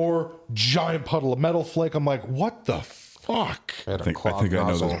bit more, giant puddle of metal flake. I'm like, what the fuck? I think I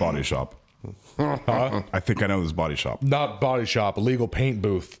know this body shop. I think I know this body shop. Not body shop, illegal paint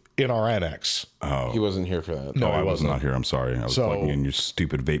booth in our annex. He wasn't here for that. No, I he was wasn't. not here. I'm sorry. I was plugging in your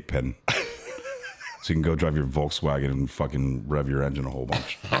stupid vape pen. So you can go drive your Volkswagen and fucking rev your engine a whole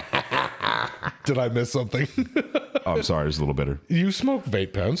bunch. Did I miss something? Oh, I'm sorry. It's a little bitter. You smoke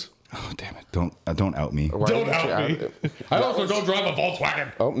vape pens. Oh, damn it. Don't out me. Why Don't didn't you out me. add- I also don't drive a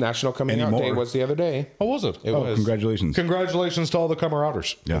Volkswagen. Oh, National Coming Out Anymore. Day was the other day. How was it? It was. Congratulations. Congratulations to all the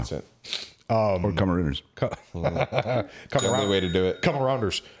Cummer-outers. Yeah. That's it. Or Cummer-inners. The only way to do it.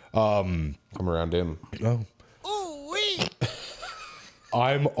 Cummer-rounders. Come around him.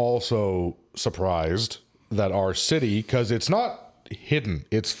 I'm also surprised that our city, because it's not hidden,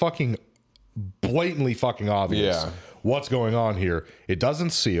 it's fucking blatantly fucking obvious Yeah. what's going on here. It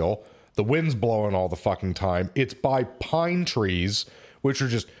doesn't seal. The wind's blowing all the fucking time. It's by pine trees, which are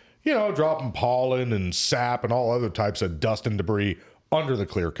just, dropping pollen and sap and all other types of dust and debris under the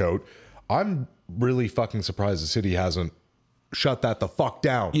clear coat. I'm really fucking surprised the city hasn't shut that the fuck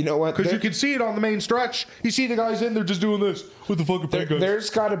down. You know what? Because you can see it on the main stretch. You see the guys in there just doing this with the fucking paint guns. There's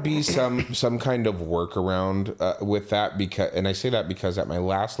got to be some kind of workaround with that, and I say that because at my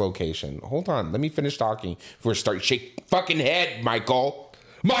last location, hold on, let me finish talking before I start shake fucking head, Michael.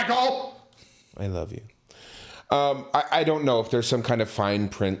 I love you. I don't know if there's some kind of fine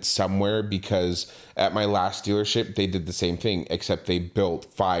print somewhere, because at my last dealership they did the same thing, except they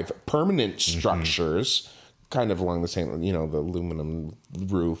built 5 permanent structures. Kind of along the same, the aluminum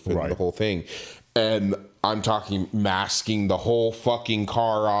roof and the whole thing. And I'm talking masking the whole fucking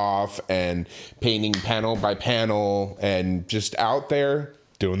car off and painting panel by panel and just out there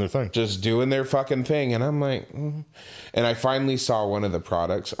doing their thing. Just doing their fucking thing. And I'm like, And I finally saw one of the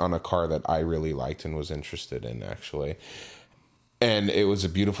products on a car that I really liked and was interested in, actually. And it was a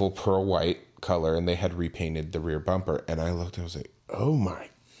beautiful pearl white color, and they had repainted the rear bumper. And I looked, I was like, oh my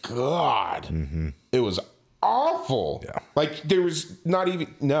God. It was awful. Yeah. Like there was not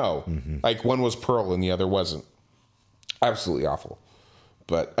even like one was pearl and the other wasn't. Absolutely awful.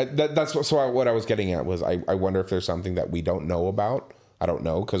 But that's what I was getting at was I wonder if there's something that we don't know about. I don't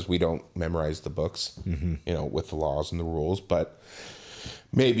know, because we don't memorize the books, with the laws and the rules. But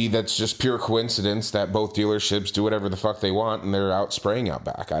maybe that's just pure coincidence that both dealerships do whatever the fuck they want and they're out spraying out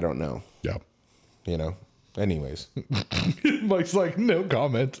back. I don't know. Yeah. Anyways. Mike's like, no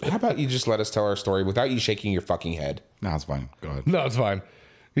comment. How about you just let us tell our story without you shaking your fucking head? No, it's fine. Go ahead. No, it's fine.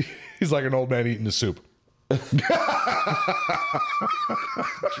 He's like an old man eating a soup.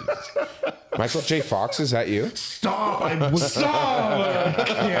 Michael J. Fox, is that you? Stop! Stop!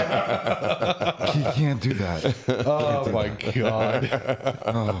 You can't do that. Oh my God.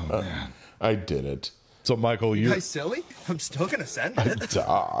 Oh, man. I did it. So Michael, you Guys, silly? I'm still gonna send it.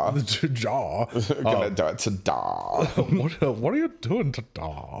 Daw. jaw. Gonna do it to daw. What are you doing to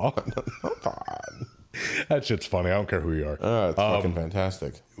daw? That shit's funny. I don't care who you are. It's fucking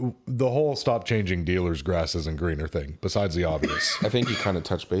fantastic. The whole stop changing dealers grass isn't greener thing, besides the obvious. I think you kind of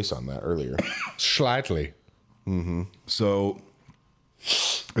touched base on that earlier. Slightly. So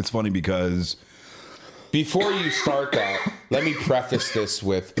it's funny because Before you start that, let me preface this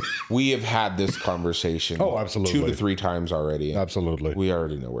with, we have had this conversation. Oh, absolutely. 2 to 3 times already. Absolutely. We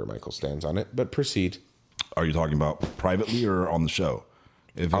already know where Michael stands on it, but proceed. Are you talking about privately or on the show?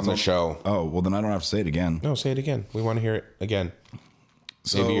 If On it's the show. Oh, well, then I don't have to say it again. No, say it again. We want to hear it again.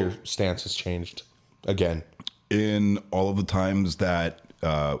 So, Maybe your stance has changed again. in all of the times that,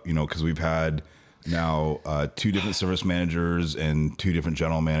 because we've had now 2 different service managers and 2 different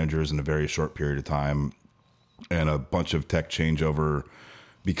general managers in a very short period of time, and a bunch of tech changeover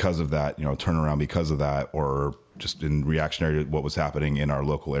because of that, turnaround because of that, or just in reactionary to what was happening in our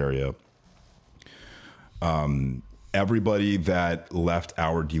local area. Everybody that left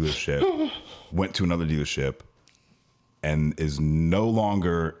our dealership went to another dealership and is no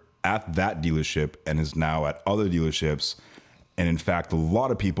longer at that dealership and is now at other dealerships. And in fact, a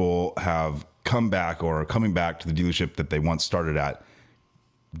lot of people have come back or are coming back to the dealership that they once started at,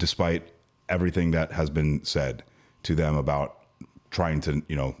 despite everything that has been said to them about trying to,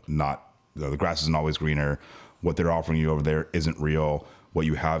 not, the grass isn't always greener. What they're offering you over there isn't real. What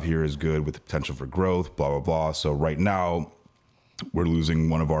you have here is good with the potential for growth, blah, blah, blah. So right now, we're losing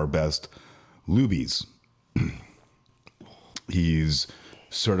one of our best lubies. He's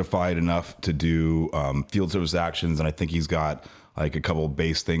certified enough to do field service actions, and I think he's got like a couple of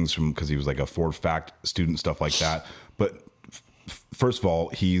base things from, because he was like a Ford Fact student, stuff like that. But first of all,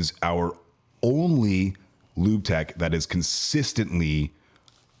 he's our only lube tech that is consistently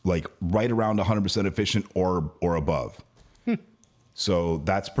like right around 100% efficient or above. So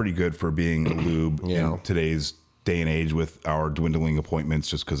that's pretty good for being a lube in today's day and age with our dwindling appointments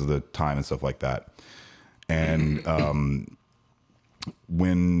just because of the time and stuff like that. And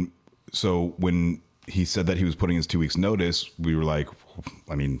when he said that he was putting his 2 weeks notice, we were like,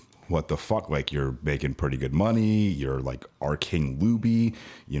 I mean, what the fuck? Like, you're making pretty good money. You're like our king lubie.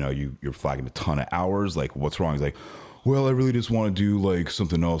 You're flagging a ton of hours. Like, what's wrong? He's like, well, I really just want to do like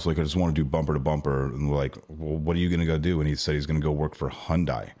something else. Like, I just want to do bumper to bumper. And we're like, well, what are you going to go do? And he said he's going to go work for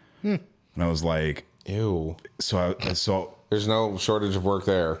Hyundai. And I was like, ew. So There's no shortage of work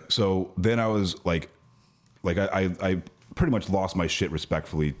there. So then I was like I pretty much lost my shit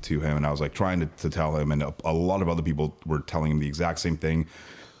respectfully to him. And I was like trying to tell him, and a lot of other people were telling him the exact same thing,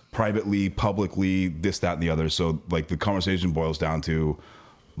 privately, publicly, this, that, and the other. So like the conversation boils down to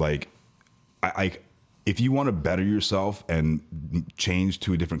like, if you want to better yourself and change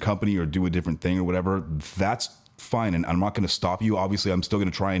to a different company or do a different thing or whatever, that's fine. And I'm not going to stop you. Obviously, I'm still going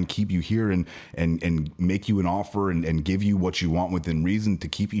to try and keep you here and make you an offer and give you what you want within reason to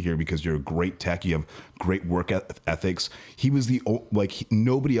keep you here, because you're a great tech. You have great work ethics. He was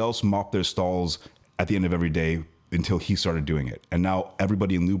nobody else mopped their stalls at the end of every day until he started doing it. And now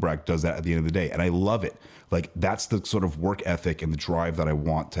everybody in Lubrac does that at the end of the day. And I love it. Like, that's the sort of work ethic and the drive that I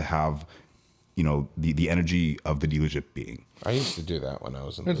want to have, the energy of the dealership being. I used to do that when I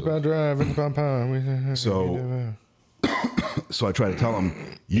was in It's about driving. So I try to tell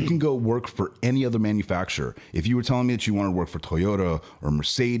him, you can go work for any other manufacturer. If you were telling me that you wanted to work for Toyota or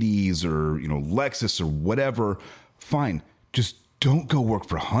Mercedes or, Lexus or whatever, fine. Just don't go work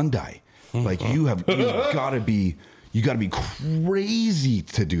for Hyundai. Like, you gotta be crazy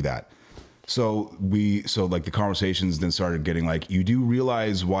to do that. So like the conversations then started getting like, you do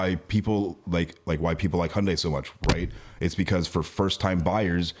realize why people like Hyundai so much, right? It's because for first time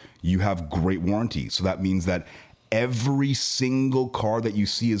buyers, you have great warranty. So that means that every single car that you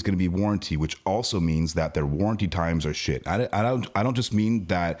see is going to be warranty, which also means that their warranty times are shit. I don't just mean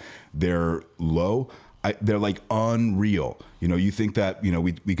that they're low. They're like unreal. You think that,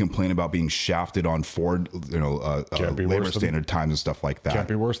 we complain about being shafted on Ford, labor standard times and stuff like that. Can't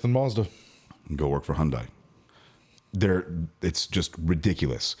be worse than Mazda. Go work for Hyundai. It's just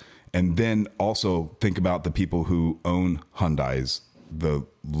ridiculous. And then also think about the people who own Hyundais, the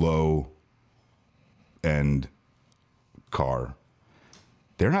low end car.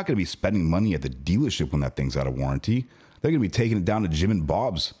 They're not going to be spending money at the dealership when that thing's out of warranty. They're going to be taking it down to Jim and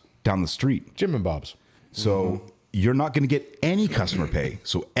Bob's down the street. Jim and Bob's. So you're not going to get any customer pay.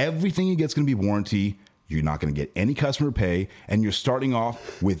 So everything you get is going to be warranty. You're not going to get any customer pay, and you're starting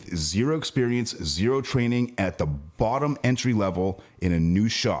off with zero experience, zero training at the bottom entry level in a new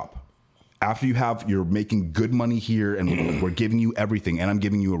shop. After you're making good money here, and we're giving you everything, and I'm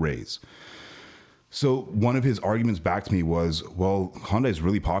giving you a raise. So one of his arguments back to me was, well, Hyundai is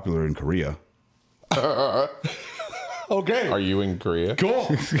really popular in Korea. Okay. Are you in Korea?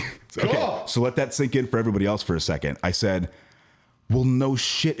 Cool. Okay, so let that sink in for everybody else for a second. I said, well, no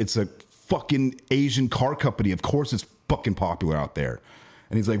shit, it's a fucking Asian car company. Of course it's fucking popular out there.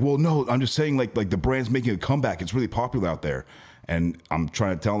 And he's like, well, no, I'm just saying like the brand's making a comeback. It's really popular out there. And I'm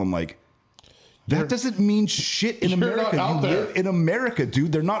trying to tell him like, That doesn't mean shit in America. You live in America,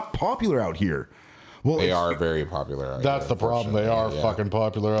 dude. They're not popular out here. Well, They are very popular. That's the problem. They are fucking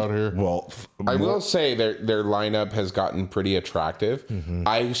popular out here. Well, I will say their lineup has gotten pretty attractive.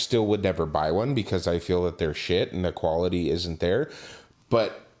 I still would never buy one because I feel that they're shit and the quality isn't there.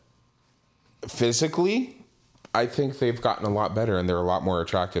 But physically, I think they've gotten a lot better and they're a lot more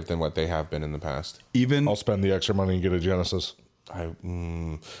attractive than what they have been in the past. I'll spend the extra money and get a Genesis.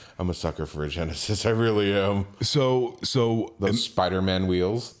 I'm a sucker for a Genesis. I really am. So Those Spider-Man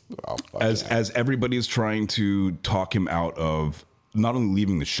wheels. Oh, as everybody is trying to talk him out of not only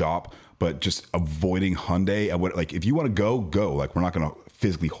leaving the shop but just avoiding Hyundai. Like, if you want to go. Like, we're not going to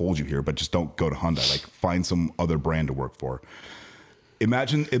physically hold you here, but just don't go to Hyundai. Like, find some other brand to work for.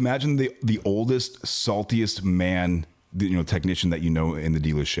 Imagine the oldest, saltiest man, technician that in the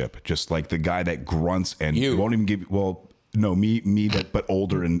dealership. Just like the guy that grunts and won't even give. Well, no, me that, but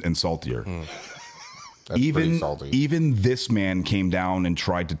older and saltier. That's pretty salty. Even this man came down and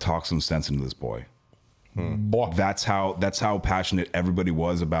tried to talk some sense into this boy. That's how passionate everybody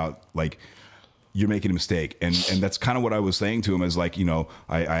was about, like, you're making a mistake, and that's kind of what I was saying to him. Is like,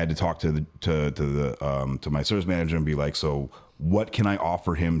 I had to talk to my service manager and be like, so what can I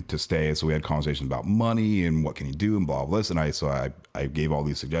offer him to stay? So we had conversations about money and what can he do and blah blah. And I gave all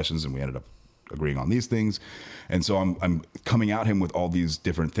these suggestions, and we ended up agreeing on these things. And so I'm coming at him with all these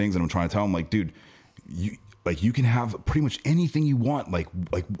different things, and I'm trying to tell him, like, dude, you can have pretty much anything you want.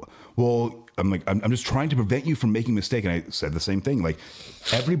 I'm just trying to prevent you from making a mistake. And I said the same thing. Like,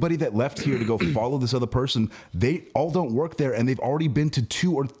 everybody that left here to go follow this other person, they all don't work there, and they've already been to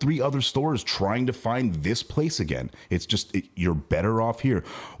 2 or 3 other stores trying to find this place again. It's just, you're better off here.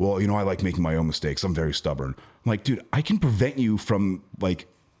 Well, I like making my own mistakes. I'm very stubborn. I'm like, dude, I can prevent you from like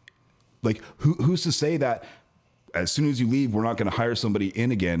who's to say that as soon as you leave, we're not going to hire somebody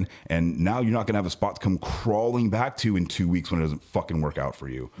in again, and now you're not going to have a spot to come crawling back to in 2 weeks when it doesn't fucking work out for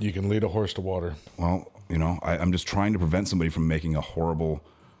you. You can lead a horse to water. Well, I'm just trying to prevent somebody from making a horrible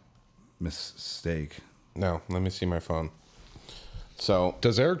mistake. No, let me see my phone. So,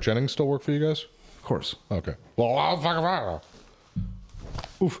 Does Eric Jennings still work for you guys? Of course. Okay. Well, I'll fucking.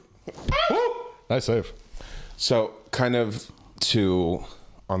 Oof. Nice save. So kind of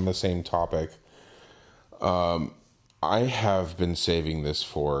on the same topic, I have been saving this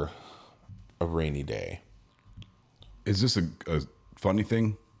for a rainy day. Is this a funny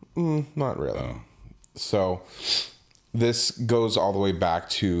thing? Not really. So this goes all the way back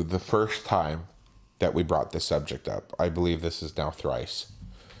to the first time that we brought this subject up. I believe this is now thrice.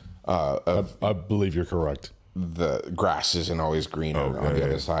 I believe you're correct. The grass isn't always greener on the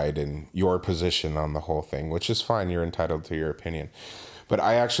other side, and your position on the whole thing, which is fine. You're entitled to your opinion. But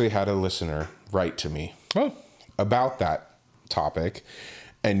I actually had a listener write to me about that topic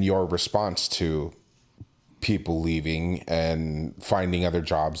and your response to people leaving and finding other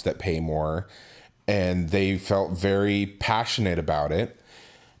jobs that pay more. And they felt very passionate about it,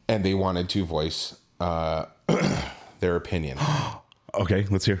 and they wanted to voice their opinion. Okay,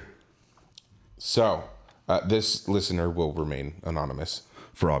 let's hear. So this listener will remain anonymous.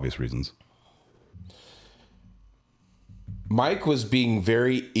 For obvious reasons. Mike was being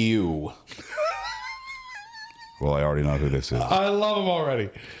very ew. Well, I already know who this is. I love him already.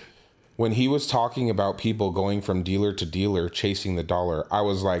 When he was talking about people going from dealer to dealer chasing the dollar, I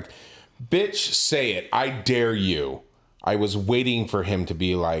was like, bitch, say it. I dare you. I was waiting for him to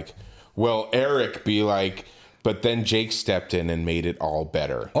be like, well, Eric be like, but then Jake stepped in and made it all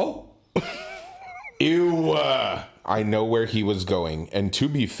better. Oh. Ew. I know where he was going. And to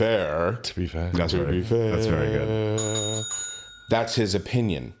be fair. That's very good. That's his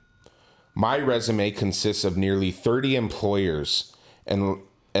opinion. My resume consists of nearly 30 employers, and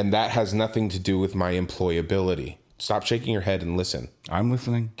that has nothing to do with my employability. Stop shaking your head and listen. I'm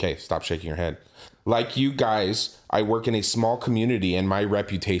listening. Okay, stop shaking your head. Like you guys, I work in a small community and my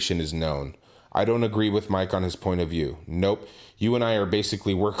reputation is known. I don't agree with Mike on his point of view. Nope. You and I are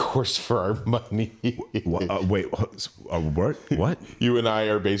basically workhorse for our money. Wait, what? You and I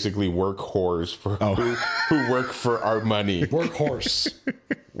are basically workhorse for who work for our money. Workhorse.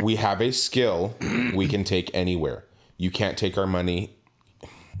 We have a skill we can take anywhere. You can't take our money.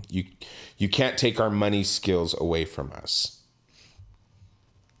 You can't take our money skills away from us.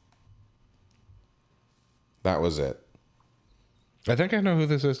 That was it. I think I know who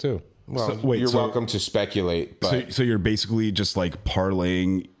this is too. Well, you're welcome to speculate. But so you're basically just like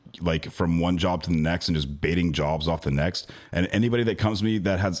parlaying like from one job to the next and just baiting jobs off the next. And anybody that comes to me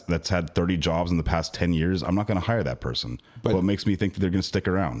that's had 30 jobs in the past 10 years, I'm not going to hire that person. But what makes me think that they're going to stick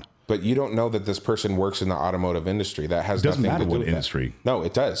around? But you don't know that this person works in the automotive industry. That has nothing to do with that. It doesn't matter what industry. No,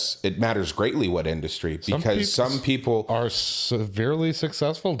 it does. It matters greatly what industry, because some people are severely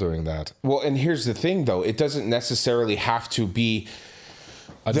successful doing that. Well, and here's the thing, though. It doesn't necessarily have to be...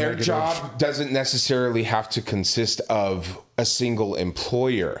 Their job doesn't necessarily have to consist of a single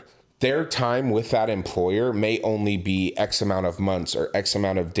employer. Their time with that employer may only be X amount of months or X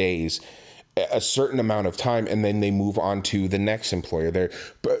amount of days, a certain amount of time, and then they move on to the next employer.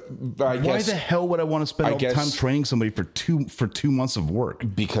 But I guess, why the hell would I want to spend all the time training somebody for 2 months of work?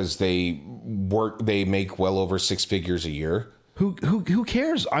 Because they make well over 6 figures a year. Who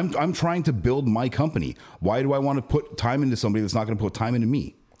cares? I'm trying to build my company. Why do I want to put time into somebody that's not going to put time into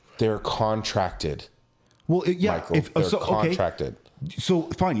me? They're contracted. Well, yeah. Michael, they're contracted. Okay. So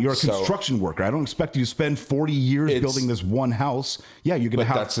fine, you're a construction worker. I don't expect you to spend 40 years building this one house. Yeah, you're going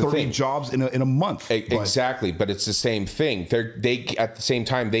to have 30 jobs in a month. Exactly, but it's the same thing. They at the same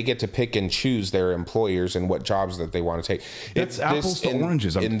time they get to pick and choose their employers and what jobs that they want to take. It's apples to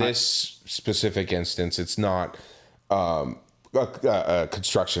oranges. In this specific instance, it's not a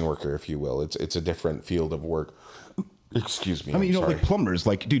construction worker, if you will. It's a different field of work. Excuse me. I mean, like plumbers,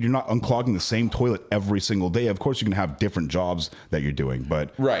 like, dude, you're not unclogging the same toilet every single day. Of course, you can have different jobs that you're doing,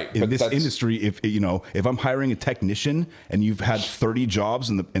 but in this industry, if I'm hiring a technician and you've had 30 jobs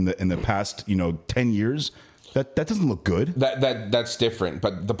in the past 10 years, that doesn't look good. That's different.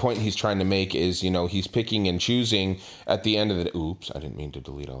 But the point he's trying to make is, he's picking and choosing at the end of the. Oops, I didn't mean to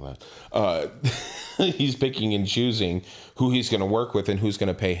delete all that. He's picking and choosing who he's going to work with and who's going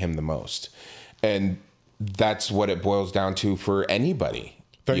to pay him the most, and that's what it boils down to for anybody.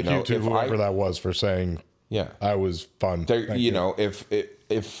 Thank you to whoever that was for saying, yeah, I was fun.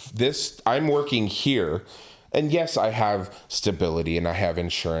 If this, I'm working here, and yes, I have stability and I have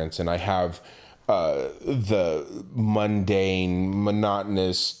insurance and I have the mundane,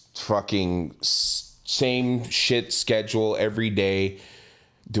 monotonous, fucking same shit schedule every day,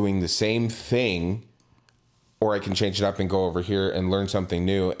 doing the same thing. Or I can change it up and go over here and learn something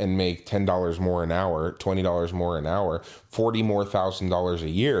new and make $10 more an hour, $20 more an hour, $40,000 a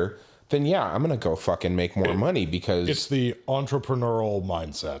year. Then yeah, I'm gonna go fucking make more money, because it's the entrepreneurial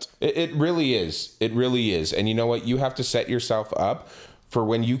mindset. It really is. It really is. And you know what? You have to set yourself up for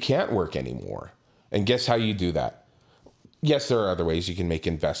when you can't work anymore. And guess how you do that? Yes, there are other ways you can make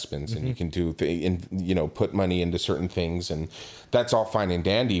investments and you can do, put money into certain things, and that's all fine and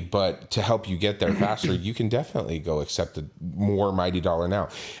dandy. But to help you get there faster, you can definitely go accept a more mighty dollar now.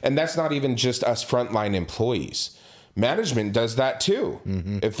 And that's not even just us frontline employees. Management does that too.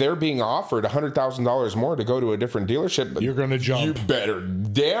 Mm-hmm. If they're being offered $100,000 more to go to a different dealership, you're going to jump. You better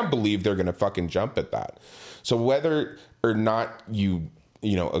damn believe they're going to fucking jump at that. So whether or not you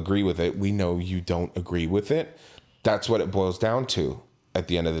agree with it, we know you don't agree with it. That's what it boils down to at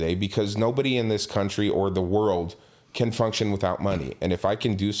the end of the day, because nobody in this country or the world can function without money. And if I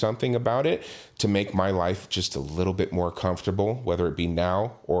can do something about it to make my life just a little bit more comfortable, whether it be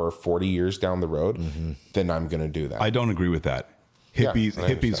now or 40 years down the road, then I'm going to do that. I don't agree with that.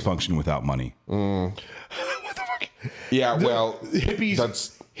 Hippies function without money. What the fuck? Yeah, well,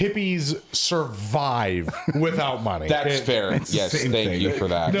 hippies survive without money. That's fair. Yes, thank you for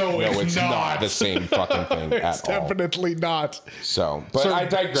that. No, it's not the same fucking thing at all. It's definitely not. So, but I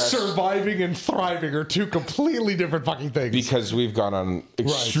digress. Surviving and thriving are two completely different fucking things. Because we've gone on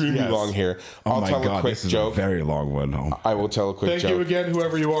extremely long here. I'll tell a quick joke. A very long one. Oh. I will tell a quick joke. Thank you again,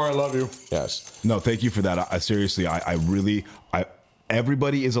 whoever you are. I love you. Yes. No, thank you for that. I seriously,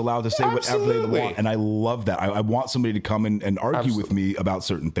 everybody is allowed to say whatever they want, and I love that. I want somebody to come and argue with me about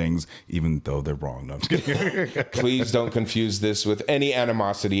certain things, even though they're wrong. No, I'm just kidding. Please don't confuse this with any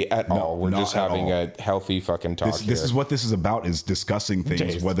animosity at all. We're just having a healthy fucking talk here. This is what this is about, is discussing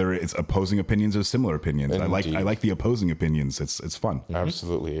things, whether it's opposing opinions or similar opinions. Indeed. I like the opposing opinions. It's fun.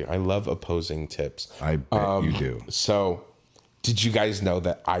 Absolutely. I love opposing tips. I bet you do. So, did you guys know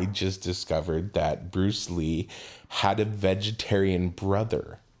that I just discovered that Bruce Lee had a vegetarian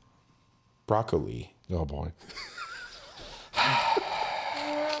brother? Broccoli. Oh, boy.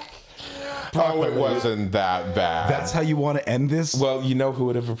 Oh, it wasn't that bad. That's how you want to end this? Well, you know who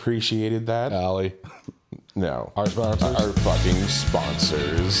would have appreciated that? Allie. No. Our sponsors? Our fucking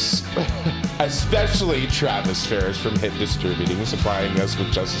sponsors. Especially Travis Ferris from Hit Distributing, supplying us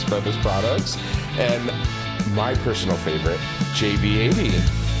with Justice Brothers products. And my personal favorite,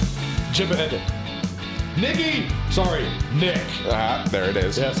 JB80. Chip ahead. Nicky! Sorry, Nick. There it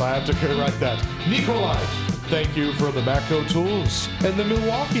is. Yes, I have to correct that. Nikolai. thank you for the Matco Tools and the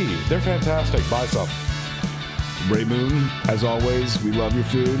Milwaukee. They're fantastic. Buy some. Ray Moon, as always, we love your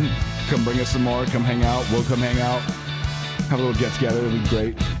food. Come bring us some more. Come hang out. We'll come hang out. Have a little get together. It'll be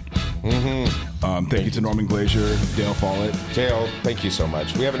great. Thank you to Norman Glacier, Dale Follett. Dale, thank you so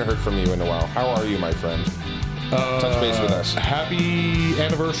much. We haven't heard from you in a while. How are you, my friend? Touch base with us. Happy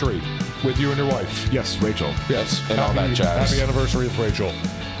anniversary with you and your wife. Yes, Rachel. Yes. And all that jazz. Happy anniversary with Rachel.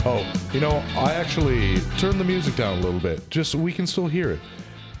 Oh, I actually turned the music down a little bit just so we can still hear it.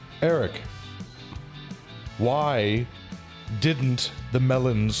 Eric, why didn't the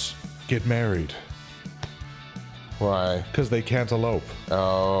Melons get married? Why? Because they can't elope.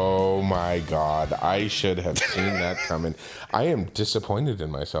 Oh my God. I should have seen that coming. I am disappointed in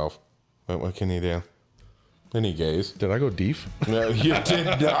myself. But what can you do? Any gays? Did I go deep? No, you did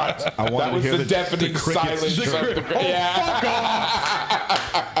not. That was the deafening silence.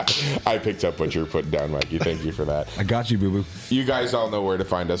 I picked up what you were putting down, Mikey. Thank you for that. I got you, boo-boo. You guys all know where to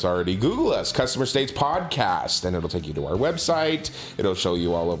find us already. Google us, Customer States Podcast, and it'll take you to our website. It'll show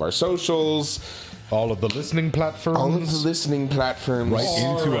you all of our socials. All of the listening platforms. All of the listening platforms. Right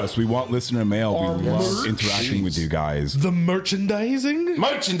into us. We want listener mail. We love interacting with you guys. The merchandising?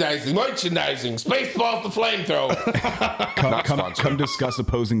 Merchandising. Spaceballs the flamethrower. Come discuss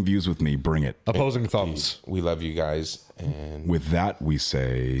opposing views with me. Bring it. Opposing thumbs. We love you guys. And With that, we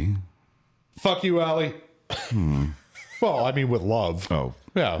say... Fuck you, Allie. Well, I mean with love. Oh.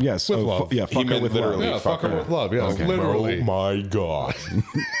 Yeah. Yes. With love. Yeah, fuck her with literally. love. Yeah, fuck her with love. Yes, Okay. literally. Oh my God.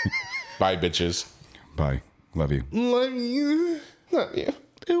 Bye, bitches. Bye. Love you. Love you. Love you.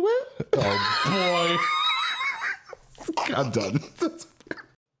 Oh, boy. I'm done.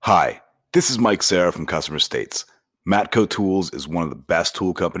 Hi, this is Mike Sarah from Customer States. Matco Tools is one of the best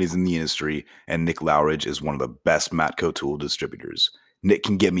tool companies in the industry, and Nick Lowridge is one of the best Matco tool distributors. Nick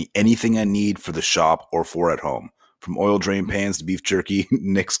can get me anything I need for the shop or for at home. From oil drain pans to beef jerky,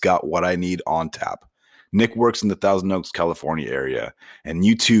 Nick's got what I need on tap. Nick works in the Thousand Oaks, California area, and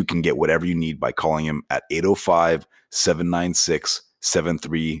you too can get whatever you need by calling him at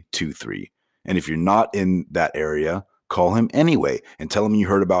 805-796-7323. And if you're not in that area, call him anyway and tell him you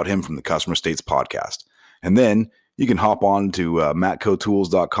heard about him from the Customer States podcast. And then you can hop on to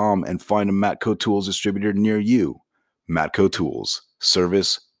matcotools.com and find a Matco Tools distributor near you. Matco Tools.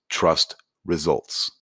 Service, trust, results.